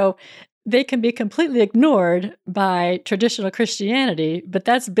said. So they can be completely ignored by traditional Christianity, but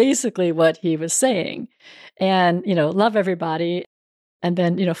that's basically what he was saying. And, love everybody and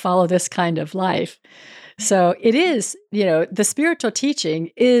then, follow this kind of life. So it is, the spiritual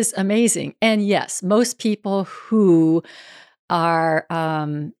teaching is amazing. And yes, most people who are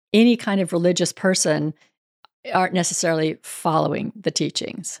any kind of religious person aren't necessarily following the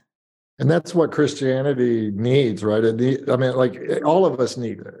teachings. And that's what Christianity needs, right? All of us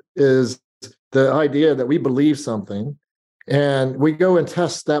need it, is the idea that we believe something and we go and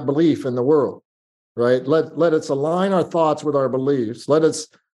test that belief in the world, right? Let us align our thoughts with our beliefs. Let us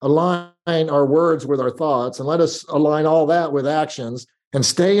align our words with our thoughts, and let us align all that with actions and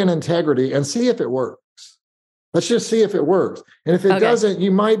stay in integrity and see if it works. Let's just see if it works. And if it doesn't, you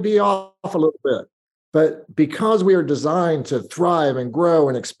might be off a little bit. But because we are designed to thrive and grow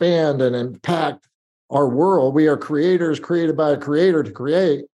and expand and impact our world, we are creators created by a creator to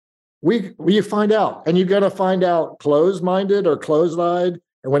create. We find out, and you got to find out closed-minded or closed-eyed.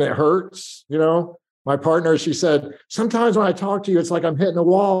 And when it hurts, my partner, she said, sometimes when I talk to you, it's like I'm hitting a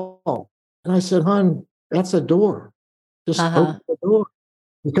wall. And I said, hon, that's a door. Just open the door,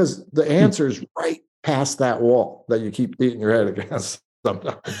 because the answer is right past that wall that you keep beating your head against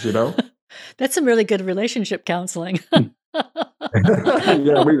sometimes, That's some really good relationship counseling. Yeah, I'm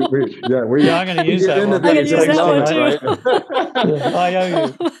going to use that one. I'm going to use that one too. Right? I owe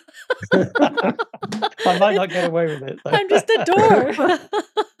you. I might not get away with it, though. I'm just a door.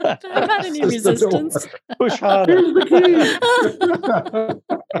 I'm not any resistance. Push harder. Here's the key.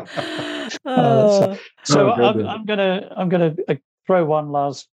 I'm gonna throw one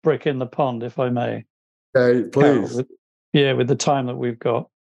last brick in the pond, if I may. Okay, please. Carol, with the time that we've got.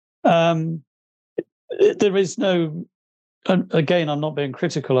 There is no. Again, I'm not being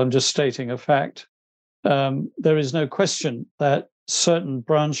critical. I'm just stating a fact. There is no question that certain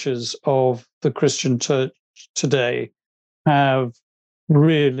branches of the Christian church today have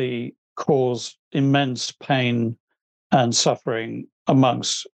really caused immense pain and suffering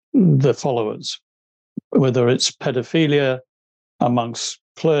amongst the followers, whether it's pedophilia amongst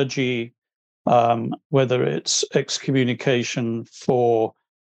clergy, whether it's excommunication for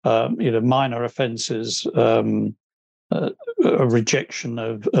minor offences, a rejection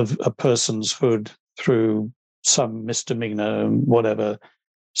of a person's hood through some misdemeanor, whatever.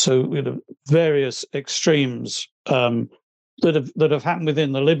 So various extremes that have happened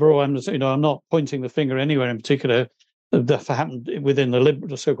within the liberal. I'm not pointing the finger anywhere in particular. That happened within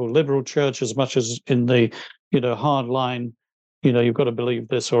the so-called liberal church as much as in the hard line. You've got to believe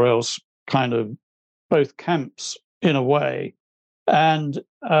this or else. Kind of both camps in a way, and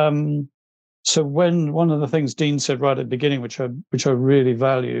so when one of the things Dean said right at the beginning, which I really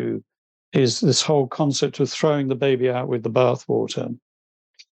value, is this whole concept of throwing the baby out with the bathwater.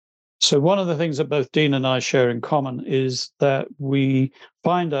 So one of the things that both Dean and I share in common is that we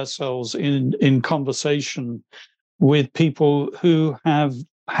find ourselves in conversation with people who have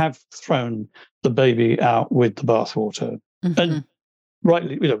thrown the baby out with the bathwater. Mm-hmm. And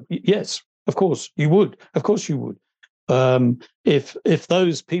rightly, yes, of course you would. Of course you would. If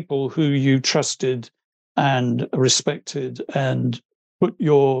those people who you trusted and respected and put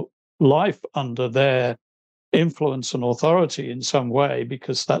your life under their influence and authority in some way,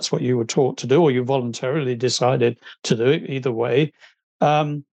 because that's what you were taught to do, or you voluntarily decided to do it, either way,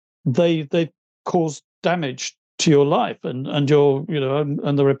 they cause damage to your life, and your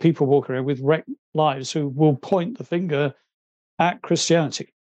and there are people walking around with wrecked lives who will point the finger at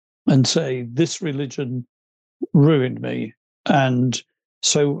Christianity and say this religion ruined me. And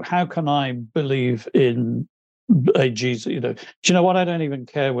so how can I believe in a Jesus? Do you know what? I don't even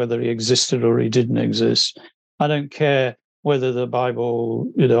care whether he existed or he didn't exist. I don't care whether the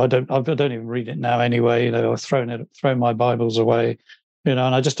Bible, I don't even read it now anyway. I've thrown my Bibles away, and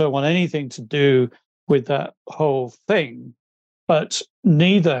I just don't want anything to do with that whole thing. But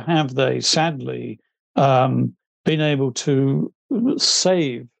neither have they, sadly, been able to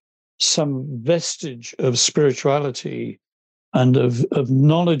save some vestige of spirituality and of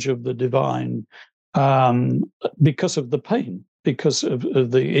knowledge of the divine because of the pain, because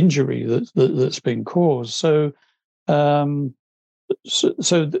of the injury that's been caused. So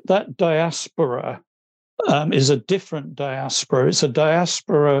that diaspora is a different diaspora. It's a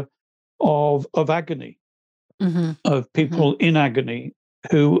diaspora of agony, of people in agony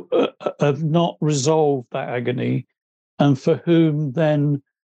who have not resolved that agony, and for whom then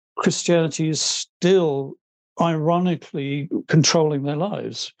Christianity is still ironically controlling their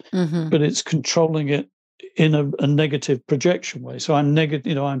lives, but it's controlling it in a negative projection way. So I'm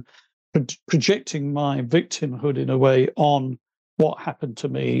I'm projecting my victimhood in a way on what happened to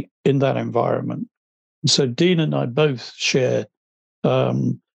me in that environment. So Dean and I both share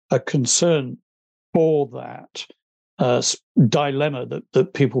a concern for that dilemma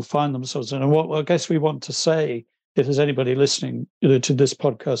that people find themselves in. And what I guess we want to say, if there's anybody listening to this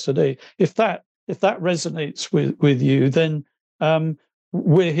podcast today, if that resonates with you, then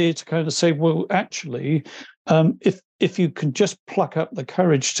we're here to kind of say, well, actually, if you can just pluck up the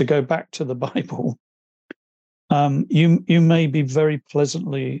courage to go back to the Bible, you may be very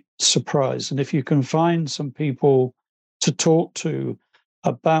pleasantly surprised. And if you can find some people to talk to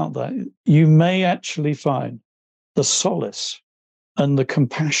about that, you may actually find the solace and the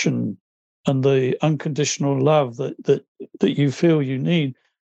compassion and the unconditional love that you feel you need,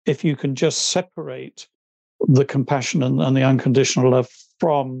 if you can just separate the compassion and the unconditional love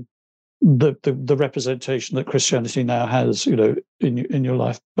from the representation that Christianity now has, in your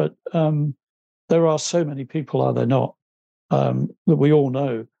life. But there are so many people, are there not, that we all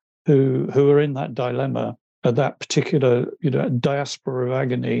know who are in that dilemma, that particular diaspora of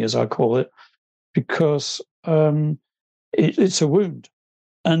agony, as I call it, because it's a wound.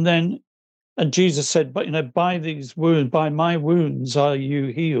 And Jesus said, but by these wounds, by my wounds are you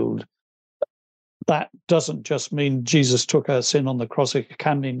healed. That doesn't just mean Jesus took our sin on the cross. It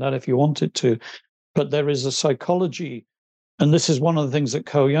can mean that if you want it to, but there is a psychology, and this is one of the things that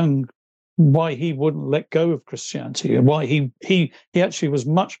Carl Jung, why he wouldn't let go of Christianity, and why he actually was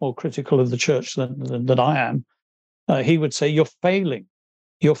much more critical of the church than I am. He would say, you're failing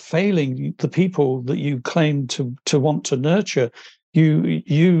the people that you claim to want to nurture.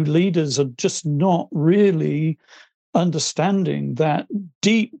 You leaders are just not really understanding that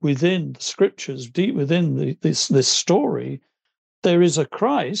deep within the scriptures, deep within this story, there is a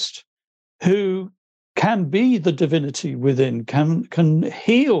Christ who can be the divinity within, can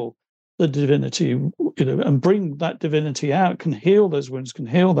heal the divinity, and bring that divinity out, can heal those wounds, can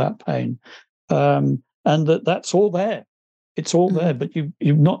heal that pain, and that's all there. It's all there, but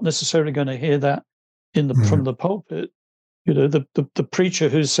you're not necessarily going to hear that from the pulpit. The preacher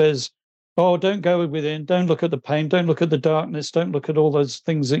who says, oh, don't go within, don't look at the pain, don't look at the darkness, don't look at all those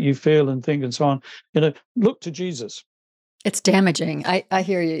things that you feel and think and so on. Look to Jesus. It's damaging. I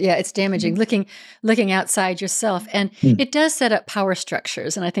hear you. Yeah, it's damaging. Looking outside yourself, and it does set up power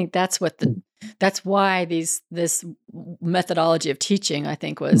structures. And I think that's why this methodology of teaching, I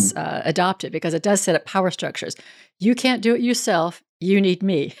think, was adopted, because it does set up power structures. You can't do it yourself. You need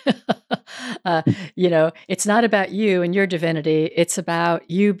me. It's not about you and your divinity. It's about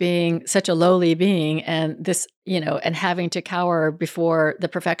you being such a lowly being, and this, and having to cower before the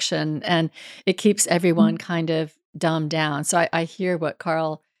perfection. And it keeps everyone kind of dumbed down. So I hear what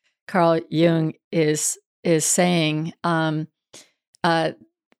Carl Jung is saying. Many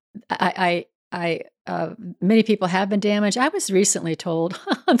people have been damaged. I was recently told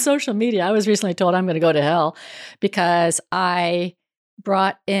on social media, I'm going to go to hell because I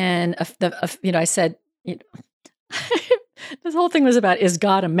brought in I said, this whole thing was about, is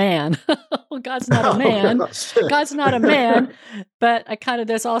God a man? Well, God's not a man. God's not a man, but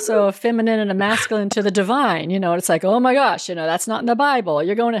there's also a feminine and a masculine to the divine, it's like, oh my gosh, that's not in the Bible.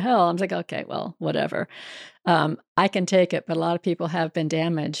 You're going to hell. I'm like, okay, well, whatever. I can take it, but a lot of people have been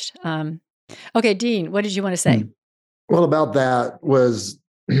damaged. Okay, Dean, what did you want to say? Well, about that was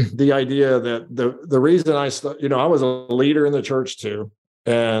the idea that the reason I was a leader in the church too,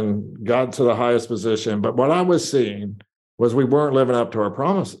 and got to the highest position. But what I was seeing was we weren't living up to our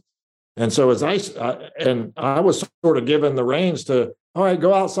promises. And so I was sort of given the reins to, all right,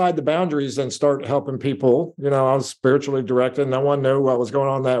 go outside the boundaries and start helping people. I was spiritually directed. No one knew what was going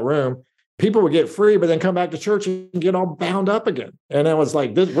on in that room. people would get free, but then come back to church and get all bound up again. And I was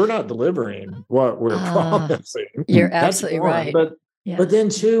like, we're not delivering what we're promising. You're That's absolutely one. right. But then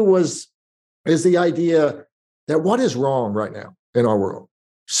two is the idea that what is wrong right now in our world?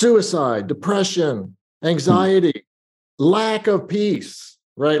 Suicide, depression, anxiety, lack of peace,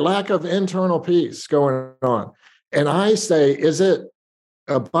 right? Lack of internal peace going on. And I say, is it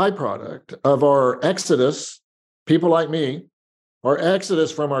a byproduct of our exodus, people like me, our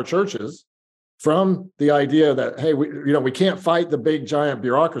exodus from our churches, from the idea that, hey, we can't fight the big giant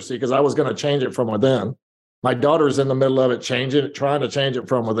bureaucracy, because I was going to change it from within. My daughter's in the middle of it, trying to change it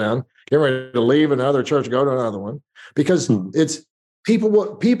from within, getting ready to leave another church, go to another one, because it's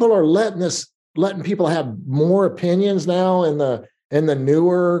people are letting people have more opinions now in the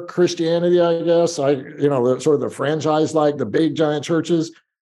newer Christianity, I guess. The sort of the franchise, like the big giant churches,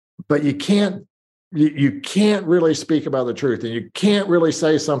 but you can't really speak about the truth, and you can't really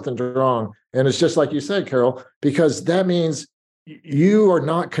say something's wrong. And it's just like you said, Carol, because that means you are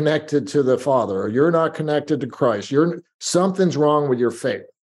not connected to the Father, or you're not connected to Christ. Something's wrong with your faith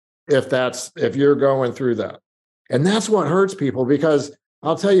if you're going through that. And that's what hurts people, because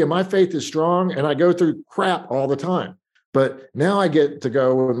I'll tell you, my faith is strong and I go through crap all the time. But now I get to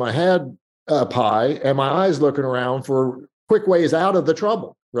go with my head up high and my eyes looking around for quick ways out of the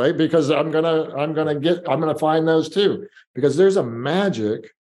trouble, right? Because I'm gonna find those too, because there's a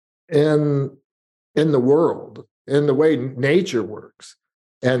magic in the world, in the way nature works.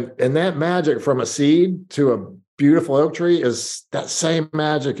 And that magic from a seed to a beautiful oak tree, is that same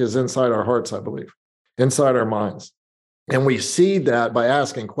magic is inside our hearts, I believe, inside our minds. And we seed that by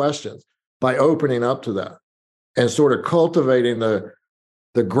asking questions, by opening up to that, and sort of cultivating the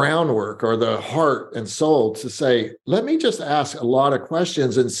groundwork, or the heart and soul, to say, let me just ask a lot of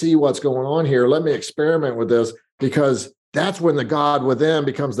questions and see what's going on here. Let me experiment with this, because that's when the God within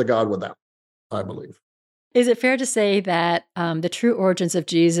becomes the God without, I believe. Is it fair to say that the true origins of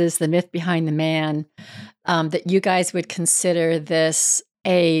Jesus, the myth behind the man, that you guys would consider this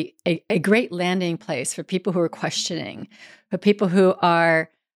a great landing place for people who are questioning, for people who are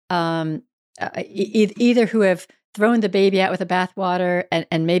either who have thrown the baby out with the bathwater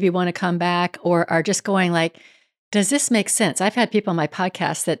and maybe want to come back, or are just going like, does this make sense? I've had people on my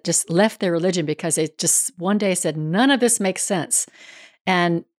podcast that just left their religion because they just one day said, none of this makes sense.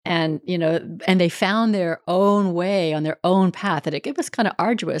 And they found their own way on their own path. And it was kind of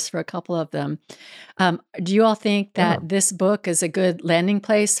arduous for a couple of them. Do you all think that this book is a good landing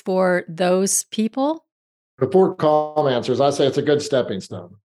place for those people? Before Calm answers, I say it's a good stepping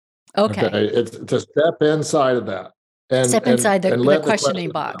stone. Okay. It's to step inside of that. And step inside the questioning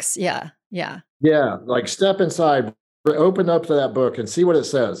question box. Yeah. Yeah. Like step inside, open up to that book and see what it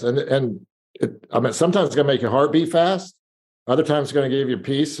says. And sometimes it's going to make your heart beat fast. Other times it's going to give you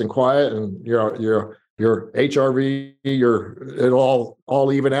peace and quiet, and your HRV, it'll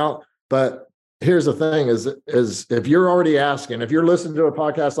all even out. But here's the thing: is if you're already asking, if you're listening to a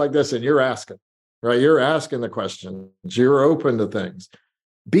podcast like this and you're asking, right? You're asking the questions. You're open to things.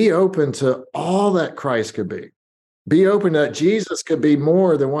 Be open to all that Christ could be. Be open that Jesus could be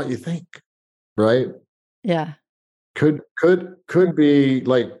more than what you think, right? Yeah. Could be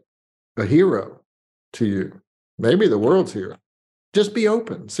like a hero to you. Maybe the world's hero. Just be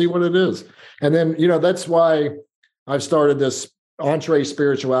open, see what it is. And then, that's why I've started this Entree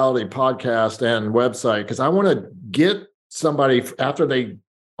Spirituality podcast and website, because I want to get somebody, after they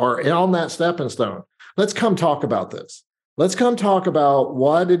are on that stepping stone, let's come talk about this. Let's come talk about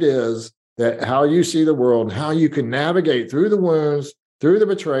what it is, how you see the world, and how you can navigate through the wounds, through the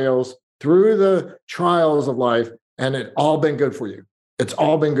betrayals, through the trials of life, and it's all been good for you. It's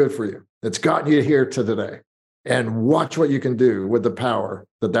all been good for you. It's gotten you here to today. And watch what you can do with the power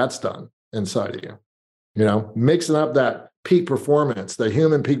that's done inside of you. Mixing up that peak performance, the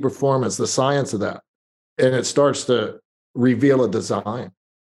human peak performance, the science of that. And it starts to reveal a design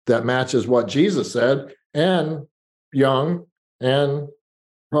that matches what Jesus said, and Young, and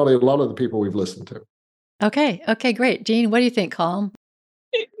probably a lot of the people we've listened to. Okay, Great. Gene, what do you think, Calm?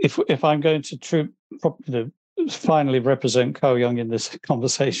 If I'm going to finally represent Carl Jung in this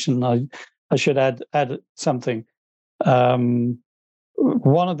conversation, I should add something. One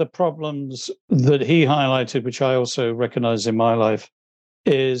of the problems that he highlighted, which I also recognize in my life,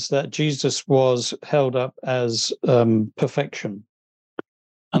 is that Jesus was held up as perfection.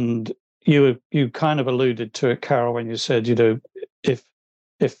 And you kind of alluded to it, Carol, when you said,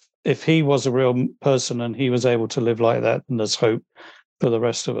 if he was a real person and he was able to live like that, then there's hope for the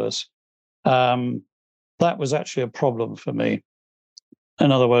rest of us. That was actually a problem for me.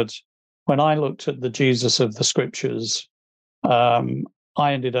 In other words, when I looked at the Jesus of the scriptures,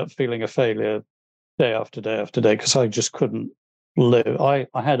 I ended up feeling a failure day after day after day because I just couldn't live. I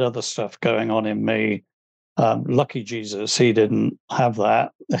had other stuff going on in me. Lucky Jesus, he didn't have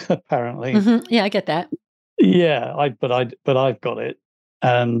that apparently. Yeah, I get that. Yeah, but I've got it.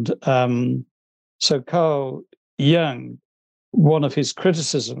 And so Carl Jung, one of his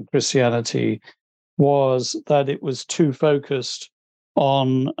criticism of Christianity was that it was too focused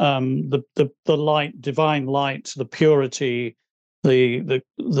on the light, divine light, the purity, the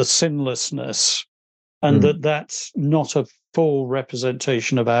sinlessness, and that's not a full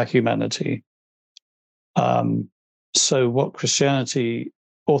representation of our humanity. So what Christianity,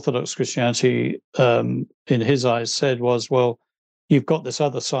 Orthodox Christianity, in his eyes said was, well, you've got this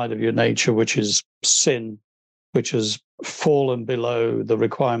other side of your nature, which is sin, which has fallen below the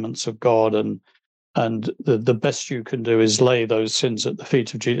requirements of God, and the best you can do is lay those sins at the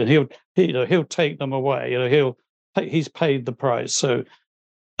feet of Jesus, and he'll take them away. He's paid the price. So,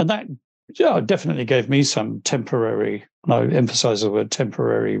 and that definitely gave me some temporary, and I emphasize the word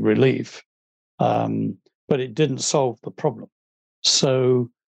temporary, relief. But it didn't solve the problem. So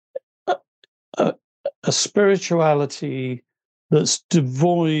a spirituality that's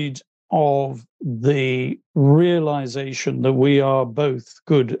devoid of the realization that we are both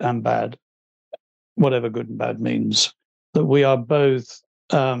good and bad, whatever good and bad means, that we are both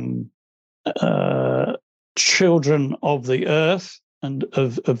children of the earth and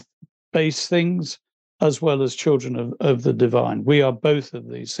of base things, as well as children of the divine. We are both of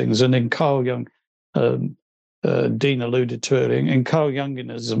these things. And in Carl Jung, Dean alluded to it, in Carl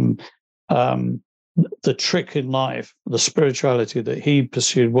Jungianism, the trick in life, the spirituality that he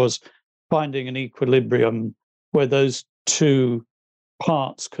pursued, was finding an equilibrium where those two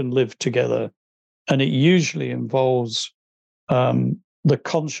parts can live together. And it usually involves the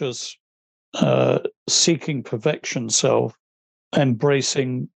conscious seeking perfection self,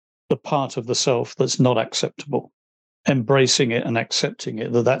 embracing the part of the self that's not acceptable, embracing it and accepting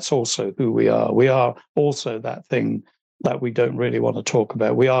it, that's also who we are. We are also that thing that we don't really want to talk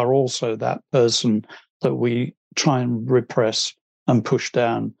about. We are also that person that we try and repress and push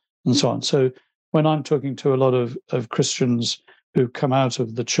down and so on. So when I'm talking to a lot of Christians who come out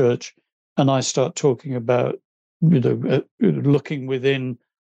of the church, and I start talking about, looking within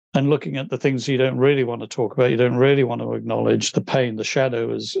and looking at the things you don't really want to talk about, you don't really want to acknowledge, the pain, the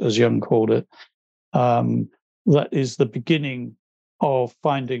shadow, as Jung called it, that is the beginning of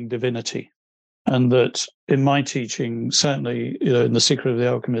finding divinity. And that in my teaching, certainly, in The Secret of the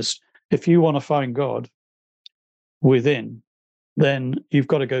Alchemist, if you want to find God within, then you've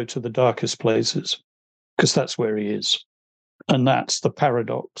got to go to the darkest places, because that's where he is. And that's the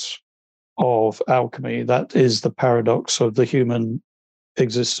paradox of alchemy. That is the paradox of the human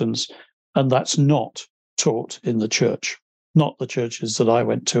existence. And that's not taught in the church, not the churches that I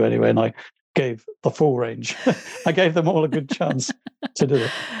went to anyway. And I gave the full range. I gave them all a good chance to do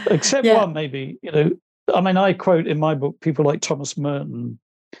it, except one, maybe. I quote in my book people like Thomas Merton.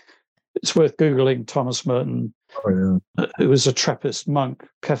 It's worth Googling Thomas Merton, who was a Trappist monk,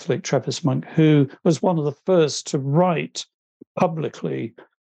 Catholic Trappist monk, who was one of the first to write publicly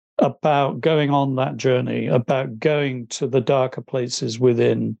about going on that journey, about going to the darker places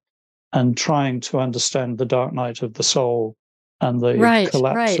within and trying to understand the dark night of the soul and the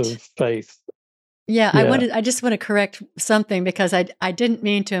collapse of faith. Yeah, I just want to correct something, because I didn't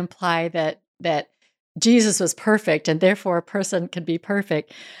mean to imply that Jesus was perfect and therefore a person can be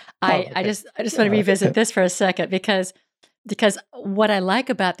perfect. I just want to revisit this for a second, because what I like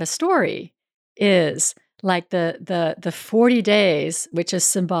about the story is like the 40 days, which is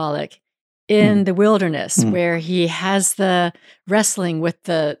symbolic, in the wilderness, where he has the wrestling with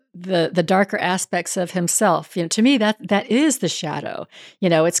the darker aspects of himself. To me, that is the shadow.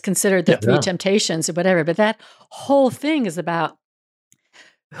 It's considered the three temptations or whatever, but that whole thing is about,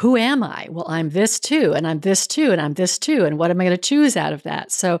 who am I? Well, I'm this too, and I'm this too, and I'm this too, and what am I going to choose out of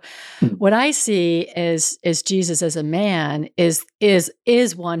that? So, what I see is Jesus as a man is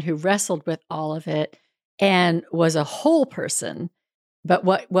one who wrestled with all of it and was a whole person. But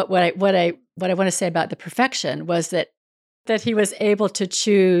what I want to say about the perfection was that he was able to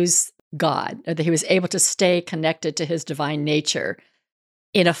choose God, or that he was able to stay connected to his divine nature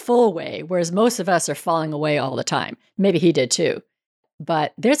in a full way, whereas most of us are falling away all the time. Maybe he did too.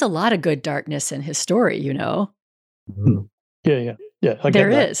 But there's a lot of good darkness in his story, Yeah. There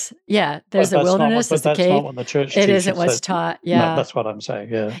is. Yeah. There's the wilderness, there's the cave. That's not what the church It teaches. isn't what's taught. Yeah. No, that's what I'm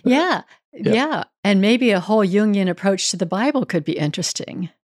saying. Yeah. And maybe a whole Jungian approach to the Bible could be interesting.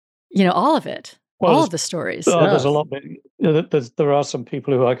 All of it. All of the stories. There's a lot. There are some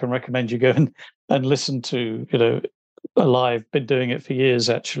people who I can recommend you go and listen to, alive, been doing it for years,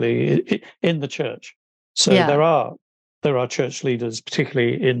 actually, in the church. So Yeah. there are church leaders,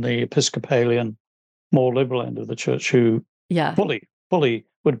 particularly in the Episcopalian, more liberal end of the church, who Yeah. fully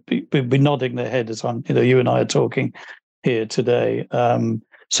would be nodding their head as you and I are talking here today.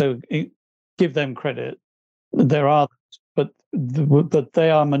 So give them credit. There are, but they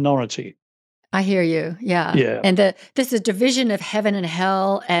are minority. I hear you. Yeah. Yeah. And this is division of heaven and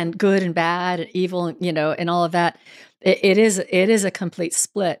hell and good and bad and evil, and all of that. It is a complete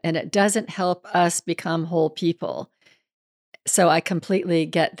split, and it doesn't help us become whole people. So I completely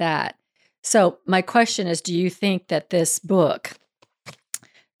get that. So my question is, do you think that this book,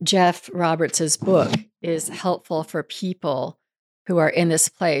 Jeff Roberts's book, is helpful for people who are in this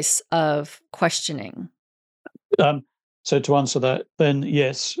place of questioning? So to answer that, then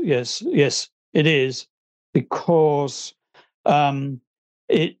yes, it is, because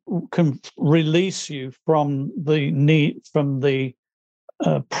it can release you from the need, from the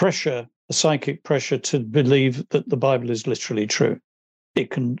pressure, the psychic pressure to believe that the Bible is literally true. It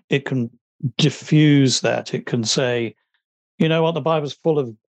can diffuse that. It can say, you know what, the Bible's full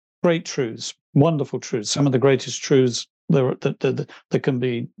of great truths, wonderful truths, some of the greatest truths that can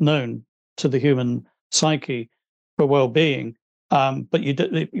be known to the human psyche for well-being. But you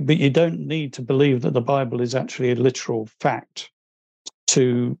don't need to believe that the Bible is actually a literal fact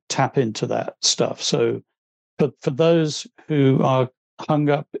to tap into that stuff. So, but for those who are hung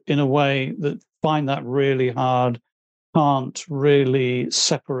up in a way that find that really hard, can't really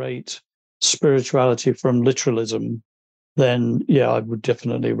separate spirituality from literalism, then I would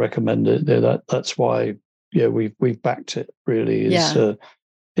definitely recommend it. That's why we've backed it. Really, it's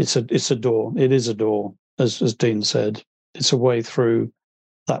a door. It is a door, as Dean said. It's a way through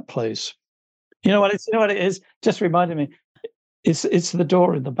that place. You know what it is? Just reminded me. It's the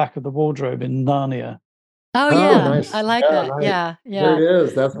door in the back of the wardrobe in Narnia. Oh yeah, nice. I like that. Nice. Yeah. There it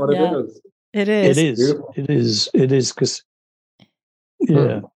is. That's what it is. It is. Beautiful. It is because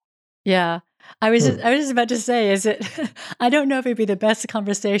Yeah. I was just about to say, is it? I don't know if it'd be the best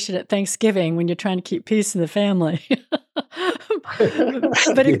conversation at Thanksgiving when you're trying to keep peace in the family,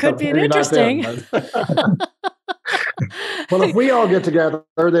 but it could be an interesting. Well, if we all get together,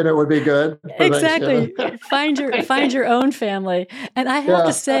 then it would be good. Exactly. Find your own family. And I have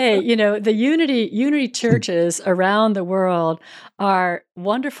to say, the unity churches around the world are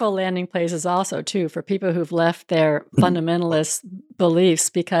wonderful landing places also too for people who've left their fundamentalist beliefs,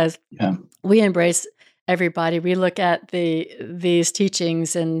 because we embrace everybody. We look at these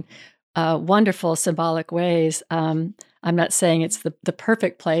teachings in wonderful symbolic ways. I'm not saying it's the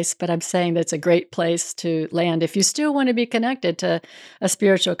perfect place, but I'm saying that it's a great place to land if you still want to be connected to a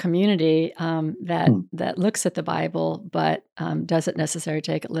spiritual community that looks at the Bible but doesn't necessarily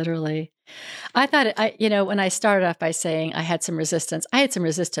take it literally. I thought, when I started off by saying I had some resistance,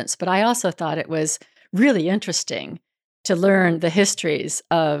 but I also thought it was really interesting to learn the histories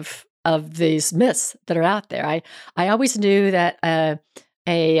of these myths that are out there. I always knew that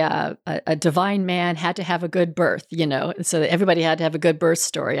a divine man had to have a good birth, so that everybody had to have a good birth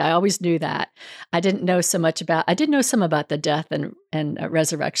story. I always knew that. I did know some about the death and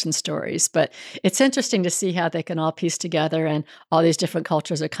resurrection stories, but it's interesting to see how they can all piece together, and all these different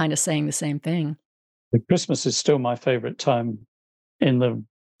cultures are kind of saying the same thing. Christmas is still my favorite time in the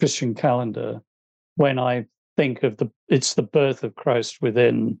Christian calendar, when I think of it's the birth of Christ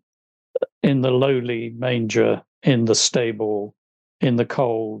in the lowly manger, in the stable, in the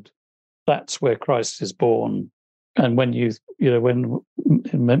cold. That's where Christ is born. And when when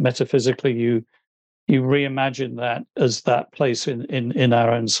metaphysically you reimagine that as that place in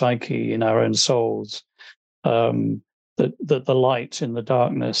our own psyche, in our own souls, that the light in the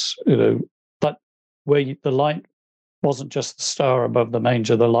darkness, but where the light wasn't just the star above the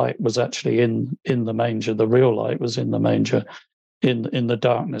manger, the light was actually in the manger. The real light was in the manger, in the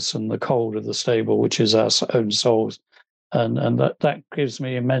darkness and the cold of the stable, which is our own souls. And that gives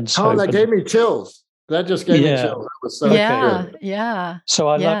me immense hope. That gave me chills. That just gave me chills. That was so good. Yeah. So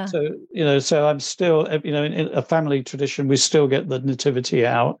I love to, so I'm still, in a family tradition, we still get the nativity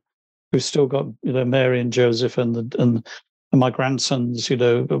out. We've still got, Mary and Joseph and my grandsons,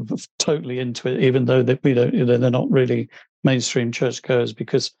 totally into it, even though they, they're not really mainstream churchgoers.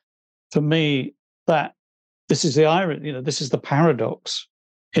 Because for me, this is the irony, this is the paradox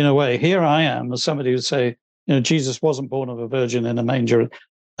in a way. Here I am as somebody who would say, Jesus wasn't born of a virgin in a manger.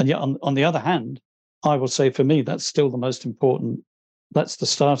 And yet on the other hand, I will say for me, that's still the most important. That's the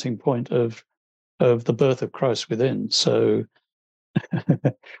starting point of the birth of Christ within. So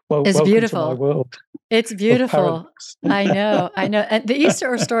it's beautiful. To my world. It's beautiful. I know. And the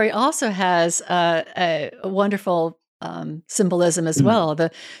Easter story also has a wonderful symbolism as well.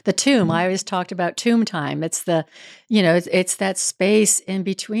 The tomb. I always talked about tomb time. It's it's that space in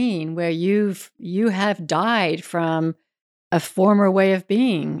between where you have died from a former way of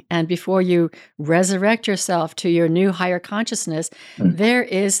being, and before you resurrect yourself to your new higher consciousness,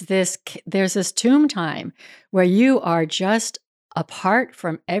 there's this tomb time where you are just apart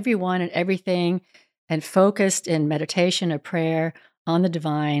from everyone and everything, and focused in meditation or prayer on the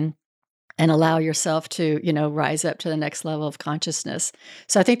divine, and allow yourself to, rise up to the next level of consciousness.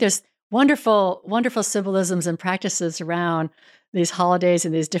 So I think there's wonderful, wonderful symbolisms and practices around these holidays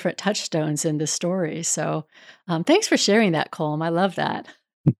and these different touchstones in this story. So thanks for sharing that, Colm. I love that.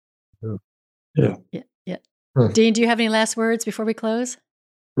 Yeah. Dean, do you have any last words before we close?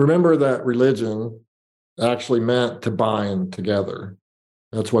 Remember that religion actually meant to bind together.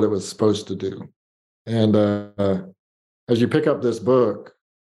 That's what it was supposed to do. And as you pick up this book,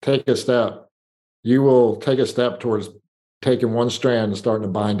 take a step. You will take a step towards taking one strand and starting to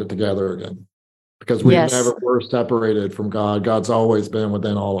bind it together again. Because we never were separated from God. God's always been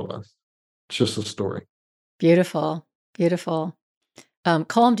within all of us. It's just a story. Beautiful. Beautiful.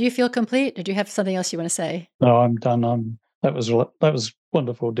 Colm, do you feel complete? Or do you have something else you want to say? No, I'm done. That was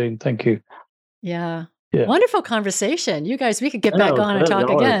wonderful, Dean. Thank you. Yeah. Yeah. Wonderful conversation. You guys, we could get back on and talk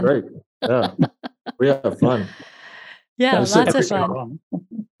again. Great. Yeah. We have fun. Yeah, lots of fun.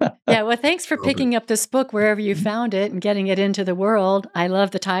 Yeah, well, thanks for picking up this book wherever you found it and getting it into the world. I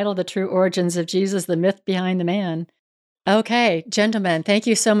love the title, The True Origins of Jesus, the Myth Behind the Man. Okay, gentlemen, thank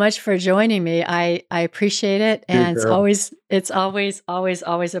you so much for joining me. I appreciate it. And it's always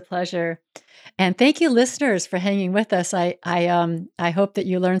a pleasure. And thank you, listeners, for hanging with us. I hope that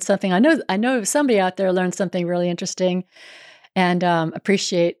you learned something. I know somebody out there learned something really interesting, and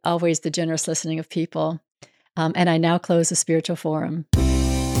appreciate always the generous listening of people. And I now close the Spiritual Forum.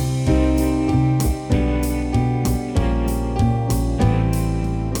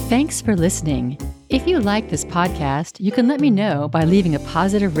 Thanks for listening. If you like this podcast, you can let me know by leaving a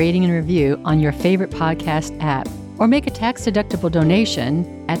positive rating and review on your favorite podcast app, or make a tax-deductible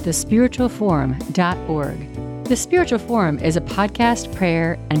donation at thespiritualforum.org. The Spiritual Forum is a podcast,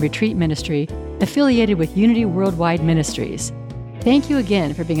 prayer, and retreat ministry affiliated with Unity Worldwide Ministries. Thank you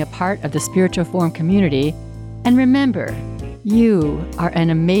again for being a part of the Spiritual Forum community. And remember, you are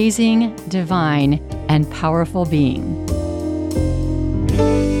an amazing, divine, and powerful being.